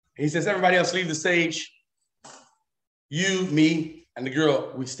 And he says, everybody else leave the stage. You, me, and the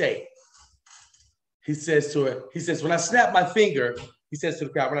girl, we stay. He says to her, he says, when I snap my finger, he says to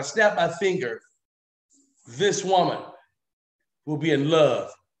the crowd, when I snap my finger, this woman will be in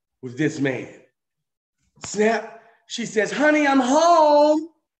love with this man. Snap. She says, honey, I'm home.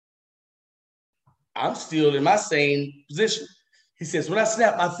 I'm still in my same position. He says, when I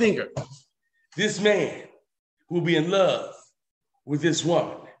snap my finger, this man will be in love with this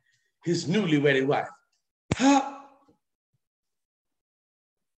woman, his newly wedded wife. Huh?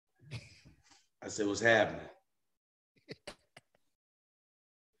 I said, what's happening?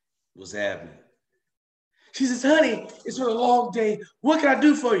 What's happening? She says, honey, it's been a long day. What can I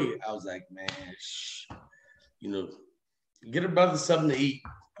do for you? I was like, man, get a brother something to eat.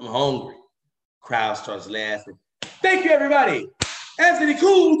 I'm hungry. Crowd starts laughing. Thank you, everybody. Anthony,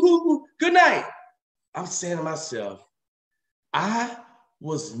 cool. Good night. I'm saying to myself, I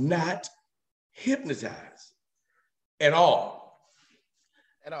was not hypnotized at all.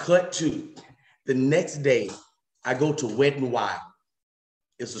 Cut to the next day, I go to Wet n Wild.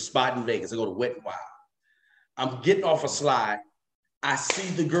 It's a spot in Vegas. I go to Wet n Wild. I'm getting off a slide. I see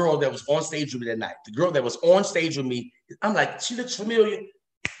the girl that was on stage with me that night. The girl that was on stage with me, I'm like, she looks familiar.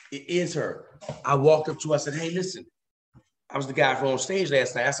 It is her. I walked up to her. I said, hey, listen, I was the guy from on stage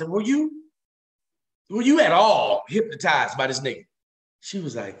last night. I said, were you at all hypnotized by this nigga? She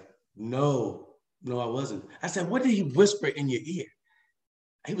was like, no, I wasn't. I said, what did he whisper in your ear?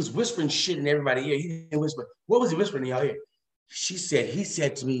 He was whispering shit in everybody's ear. He didn't whisper. What was he whispering in your ear? She said, he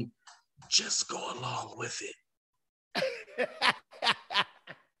said to me, just go along with it.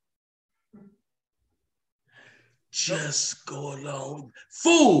 Just go along.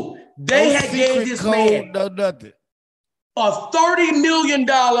 Fool, they had gave this man no nothing. a $30 million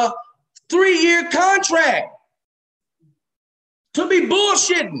 3-year contract to be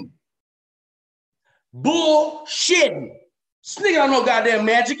bullshitting. Bullshitting. This nigga don't know goddamn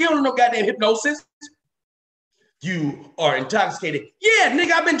magic. You don't know goddamn hypnosis. You are intoxicated. Yeah,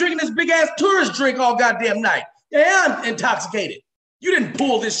 nigga, I've been drinking this big ass tourist drink all goddamn night. Yeah, I'm intoxicated. You didn't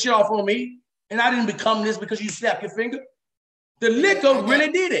pull this shit off on me. And I didn't become this because you snapped your finger. The liquor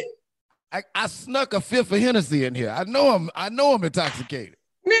really did it. I snuck a fifth of Hennessy in here. I know I'm intoxicated.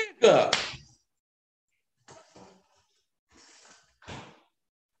 Nigga.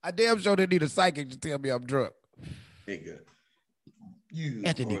 I damn sure didn't need a psychic to tell me I'm drunk. Nigga. You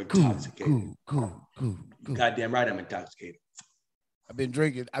Anthony, are intoxicated. Cool. Goddamn right I'm intoxicated. I've been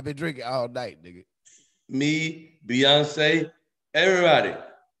drinking all night, nigga. Me, Beyonce, everybody.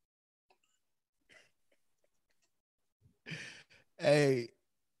 Hey,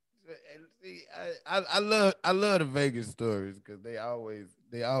 see, I love the Vegas stories because they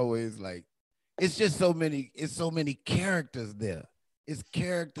always like it's just so many characters there. It's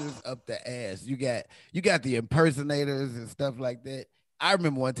characters up the ass. You got the impersonators and stuff like that. I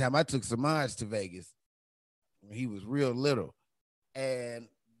remember one time I took Samaj to Vegas when he was real little, and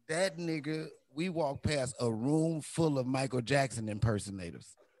that nigga, we walked past a room full of Michael Jackson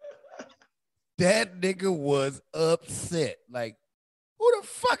impersonators. That nigga was upset. Like, who the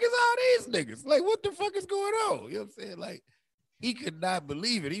fuck is all these niggas? Like, what the fuck is going on? You know what I'm saying? Like, he could not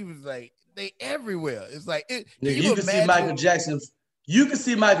believe it. He was like, they everywhere. It's like, you can see Michael Jackson. You can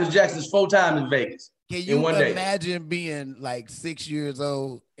see Michael Jackson's 4 times in Vegas. Can you imagine being like 6 years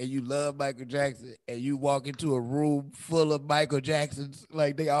old and you love Michael Jackson and you walk into a room full of Michael Jacksons,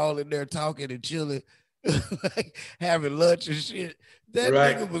 like they all in there talking and chilling, like having lunch and shit? That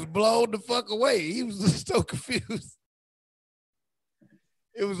nigga was blown the fuck away. He was just so confused.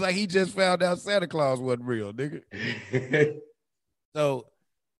 It was like he just found out Santa Claus wasn't real, nigga. So,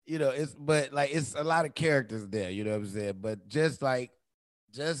 you know, it's a lot of characters there, you know what I'm saying? But just like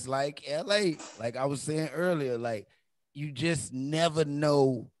LA, like I was saying earlier, like you just never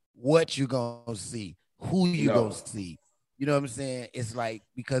know what you're gonna see, who you're gonna see. You know what I'm saying? It's like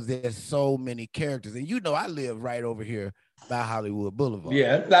because there's so many characters, and you know I live right over here by Hollywood Boulevard.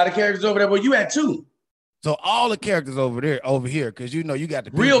 Yeah, a lot of characters over there. Well, you had too. So all the characters over here, because you know you got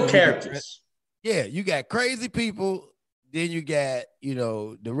the real characters. Yeah, you got crazy people, then you got, you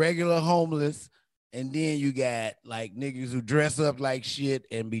know, the regular homeless, and then you got like niggas who dress up like shit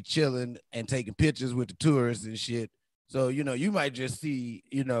and be chilling and taking pictures with the tourists and shit. So, you know, you might just see,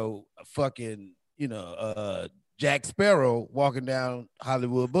 you know, fucking, you know, Jack Sparrow walking down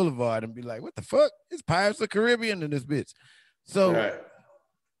Hollywood Boulevard and be like, what the fuck? It's Pirates of the Caribbean in this bitch. So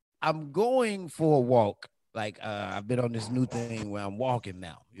I'm going for a walk. Like I've been on this new thing where I'm walking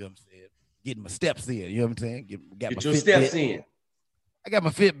now. You know what I'm saying? Getting my steps in. You know what I'm saying? Get my your steps in. I got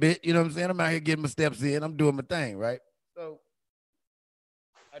my Fitbit. You know what I'm saying? I'm out here getting my steps in. I'm doing my thing, right? So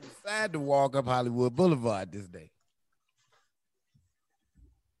I decided to walk up Hollywood Boulevard this day.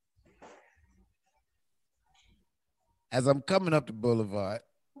 As I'm coming up the boulevard,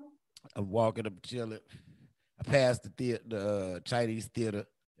 I'm walking up, chilling. I passed the Chinese theater.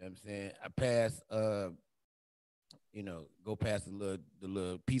 You know what I'm saying? I passed, you know, go past the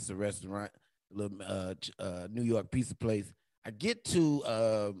little pizza restaurant, the little New York pizza place. I get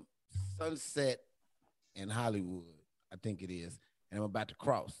to Sunset in Hollywood, I think it is, and I'm about to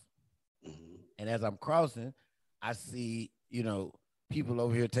cross. Mm-hmm. And as I'm crossing, I see, you know, people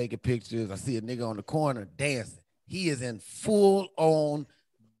over here taking pictures. I see a nigga on the corner dancing. He is in full-on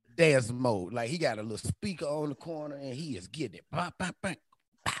dance mode. Like he got a little speaker on the corner and he is getting it. Bop, bop, bop,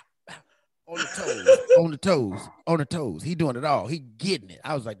 bop, bop. On the toes, on the toes, on the toes. He doing it all. He getting it.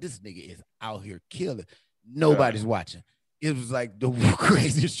 I was like, this nigga is out here killing. Nobody's watching. It was like the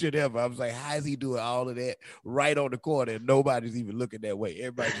craziest shit ever. I was like, how is he doing all of that right on the corner and nobody's even looking that way?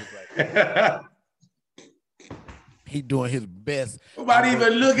 Everybody's just like, he doing his best. Nobody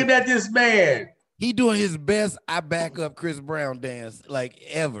even looking at this man. He doing his best. I back up Chris Brown dance like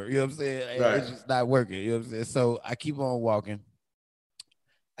ever. You know what I'm saying? Right. It's just not working. You know what I'm saying? So I keep on walking.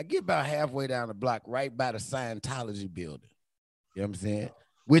 I get about halfway down the block, right by the Scientology building. You know what I'm saying?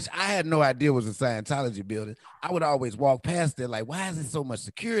 Which I had no idea was a Scientology building. I would always walk past there like, why is there so much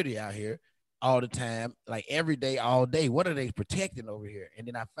security out here all the time? Like every day, all day. What are they protecting over here? And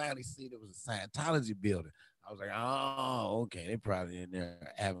then I finally see there was a Scientology building. I was like, oh, okay. They probably in there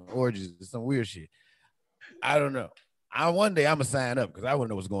having orgies or some weird shit. I don't know. One day I'm gonna sign up because I want to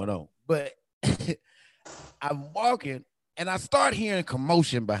know what's going on. But I'm walking and I start hearing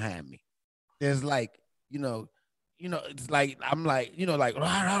commotion behind me. There's like, it's like I'm like, like rah,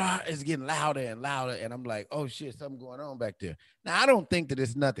 rah, rah, it's getting louder and louder, and I'm like, oh shit, something going on back there. Now I don't think that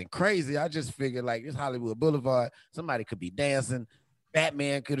it's nothing crazy. I just figured like it's Hollywood Boulevard. Somebody could be dancing.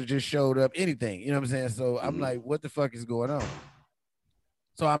 Batman could have just showed up. Anything, you know what I'm saying? So I'm like, what the fuck is going on?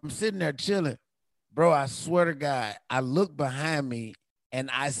 So I'm sitting there chilling, bro. I swear to God, I look behind me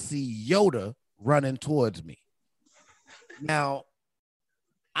and I see Yoda running towards me. Now,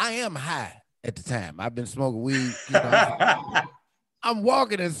 I am high at the time. I've been smoking weed. I'm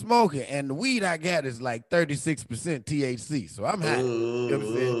walking and smoking, and the weed I got is like 36% THC. So I'm high. You know what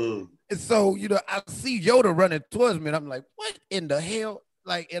I'm saying? And so, I see Yoda running towards me, and I'm like, what in the hell?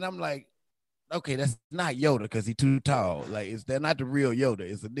 Like, and I'm like, okay, that's not Yoda because he's too tall. Like, they're not the real Yoda.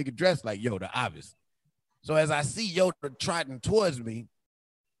 It's a nigga dressed like Yoda, obviously. So as I see Yoda trotting towards me,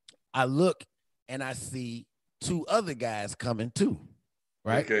 I look and I see two other guys coming too,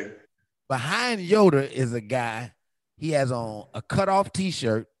 right? Okay. Behind Yoda is a guy. He has on a cutoff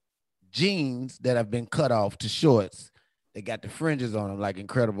t-shirt, jeans that have been cut off to shorts. They got the fringes on them like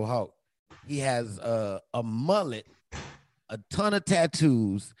Incredible Hulk. He has a mullet, a ton of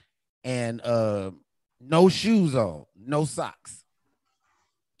tattoos, and no shoes on, no socks.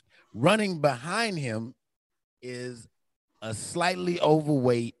 Running behind him is a slightly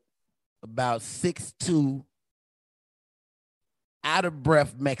overweight, about 6'2", out of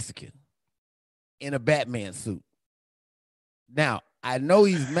breath Mexican in a Batman suit. Now, I know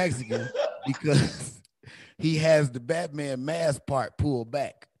he's Mexican because he has the Batman mask part pulled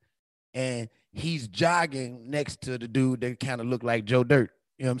back, and he's jogging next to the dude that kind of looked like Joe Dirt.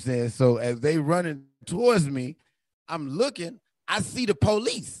 You know what I'm saying? So as they running towards me, I'm looking, I see the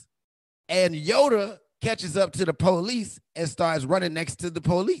police, and Yoda catches up to the police and starts running next to the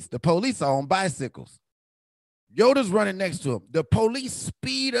police. The police are on bicycles. Yoda's running next to him. The police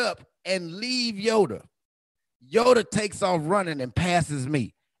speed up and leave Yoda. Yoda takes off running and passes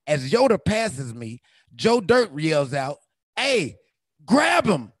me. As Yoda passes me, Joe Dirt yells out, "Hey, grab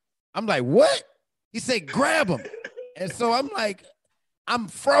him." I'm like, what? He said, grab him. And so I'm like, I'm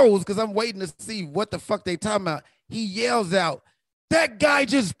froze because I'm waiting to see what the fuck they talking about. He yells out, "That guy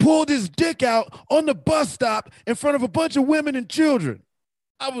just pulled his dick out on the bus stop in front of a bunch of women and children."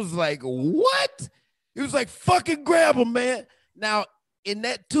 I was like, what? He was like, fucking grab him, man. Now, in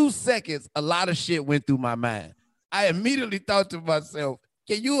that 2 seconds, a lot of shit went through my mind. I immediately thought to myself,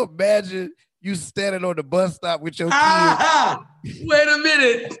 can you imagine you standing on the bus stop with your kids? Wait a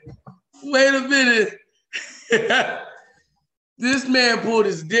minute. This man pulled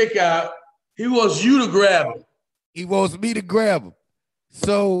his dick out. He wants you to grab him. He wants me to grab him.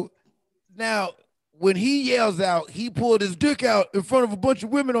 So now when he yells out, he pulled his dick out in front of a bunch of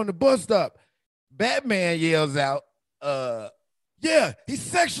women on the bus stop. Batman yells out, yeah, he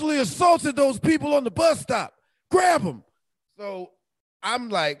sexually assaulted those people on the bus stop. Grab him. So I'm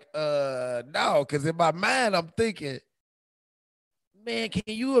like, no, because in my mind, I'm thinking, man, can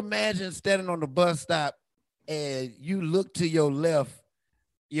you imagine standing on the bus stop and you look to your left,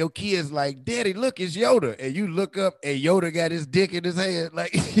 your kid's like, "Daddy, look, it's Yoda." And you look up and Yoda got his dick in his hand.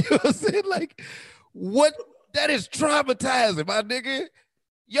 Like, you know what I'm saying? Like, what? That is traumatizing, my nigga.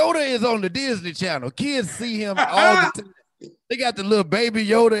 Yoda is on the Disney Channel. Kids see him all the time. They got the little baby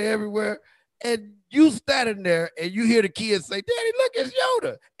Yoda everywhere. And you standing there and you hear the kids say, "Daddy, look, it's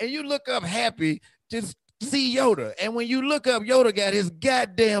Yoda." And you look up happy, just see Yoda. And when you look up, Yoda got his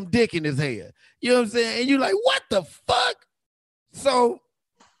goddamn dick in his hand. You know what I'm saying? And you're like, what the fuck? So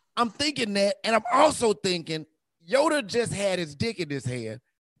I'm thinking that, and I'm also thinking Yoda just had his dick in his hand,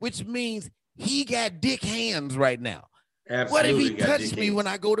 which means he got dick hands right now. Absolutely. What if he touched me when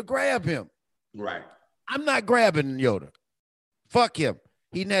I go to grab him? Right. I'm not grabbing Yoda. Fuck him.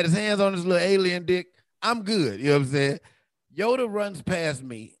 He had his hands on his little alien dick. I'm good. You know what I'm saying? Yoda runs past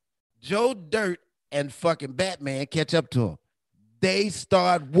me. Joe Dirt and fucking Batman catch up to him. They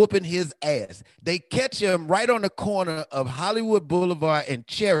start whooping his ass. They catch him right on the corner of Hollywood Boulevard and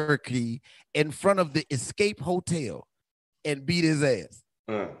Cherokee in front of the Escape Hotel and beat his ass.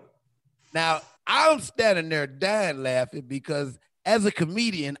 Now, I'm standing there dying laughing because as a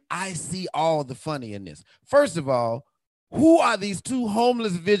comedian, I see all the funny in this. First of all, who are these two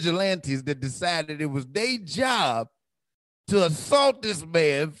homeless vigilantes that decided it was their job to assault this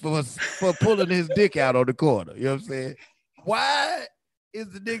man for pulling his dick out on the corner? You know what I'm saying? Why is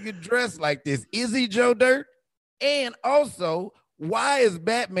the nigga dressed like this? Is he Joe Dirt? And also, why is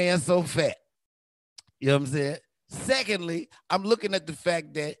Batman so fat? You know what I'm saying? Secondly, I'm looking at the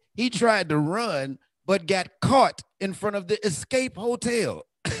fact that he tried to run but got caught in front of the Escape Hotel.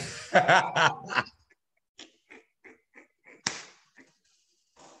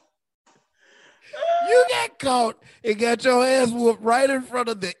 You got caught and got your ass whooped right in front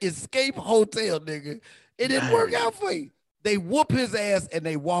of the Escape Hotel, nigga. It didn't work out for you. They whoop his ass and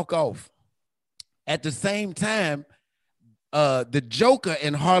they walk off. At the same time, the Joker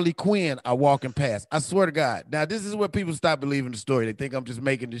and Harley Quinn are walking past. I swear to God. Now, this is where people stop believing the story. They think I'm just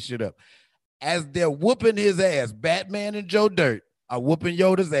making this shit up. As they're whooping his ass, Batman and Joe Dirt are whooping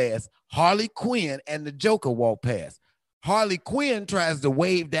Yoda's ass. Harley Quinn and the Joker walk past. Harley Quinn tries to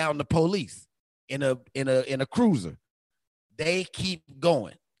wave down the police in a cruiser. They keep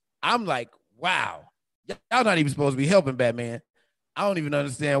going. I'm like, wow, y'all not even supposed to be helping Batman. I don't even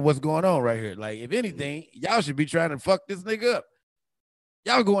understand what's going on right here. Like, if anything, y'all should be trying to fuck this nigga up.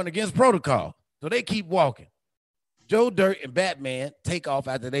 Y'all going against protocol. So they keep walking. Joe Dirt and Batman take off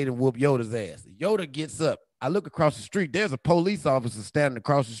after they done whoop Yoda's ass. Yoda gets up. I look across the street. There's a police officer standing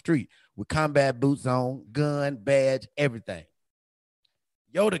across the street with combat boots on, gun, badge, everything.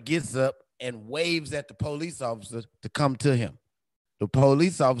 Yoda gets up and waves at the police officer to come to him. The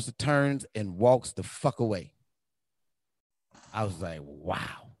police officer turns and walks the fuck away. I was like,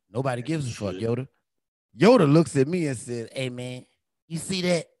 wow, nobody gives a fuck, Yoda. Yoda looks at me and said, hey, man, you see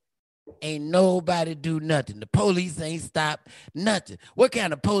that? Ain't nobody do nothing. The police ain't stopped nothing. What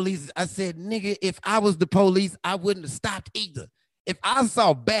kind of police? I said, nigga, if I was the police, I wouldn't have stopped either. If I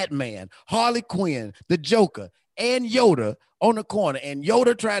saw Batman, Harley Quinn, the Joker, and Yoda on the corner, and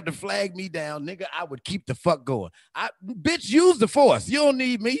Yoda tried to flag me down, nigga, I would keep the fuck going. Bitch, use the force. You don't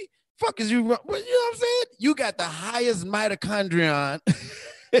need me. Fuck is you? You know what I'm saying? You got the highest mitochondrion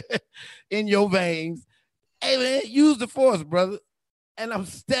in your veins. Hey, man, use the force, brother. And I'm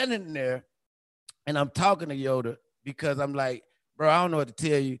standing there, and I'm talking to Yoda because I'm like, bro, I don't know what to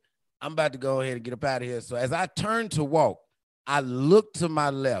tell you. I'm about to go ahead and get up out of here. So as I turn to walk, I look to my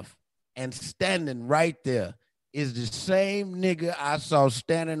left, and standing right there is the same nigga I saw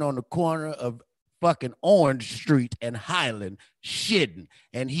standing on the corner of fucking Orange Street and Highland shitting.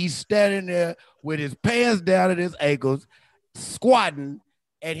 And he's standing there with his pants down at his ankles, squatting,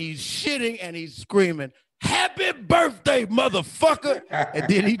 and he's shitting and he's screaming, happy birthday, motherfucker. And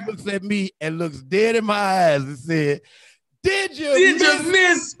then he looks at me and looks dead in my eyes and said, did you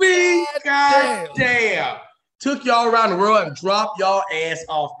miss me? God damn. Took y'all around the world and dropped y'all ass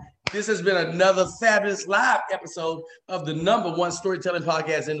off. This has been another fabulous live episode of the #1 storytelling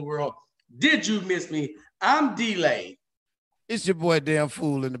podcast in the world. Did you miss me? I'm D-Lane. It's your boy Damn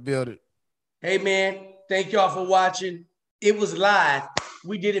Fool in the building. Hey, man, thank y'all for watching. It was live.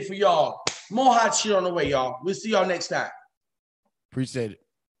 We did it for y'all. More hot shit on the way, y'all. We'll see y'all next time. Appreciate it.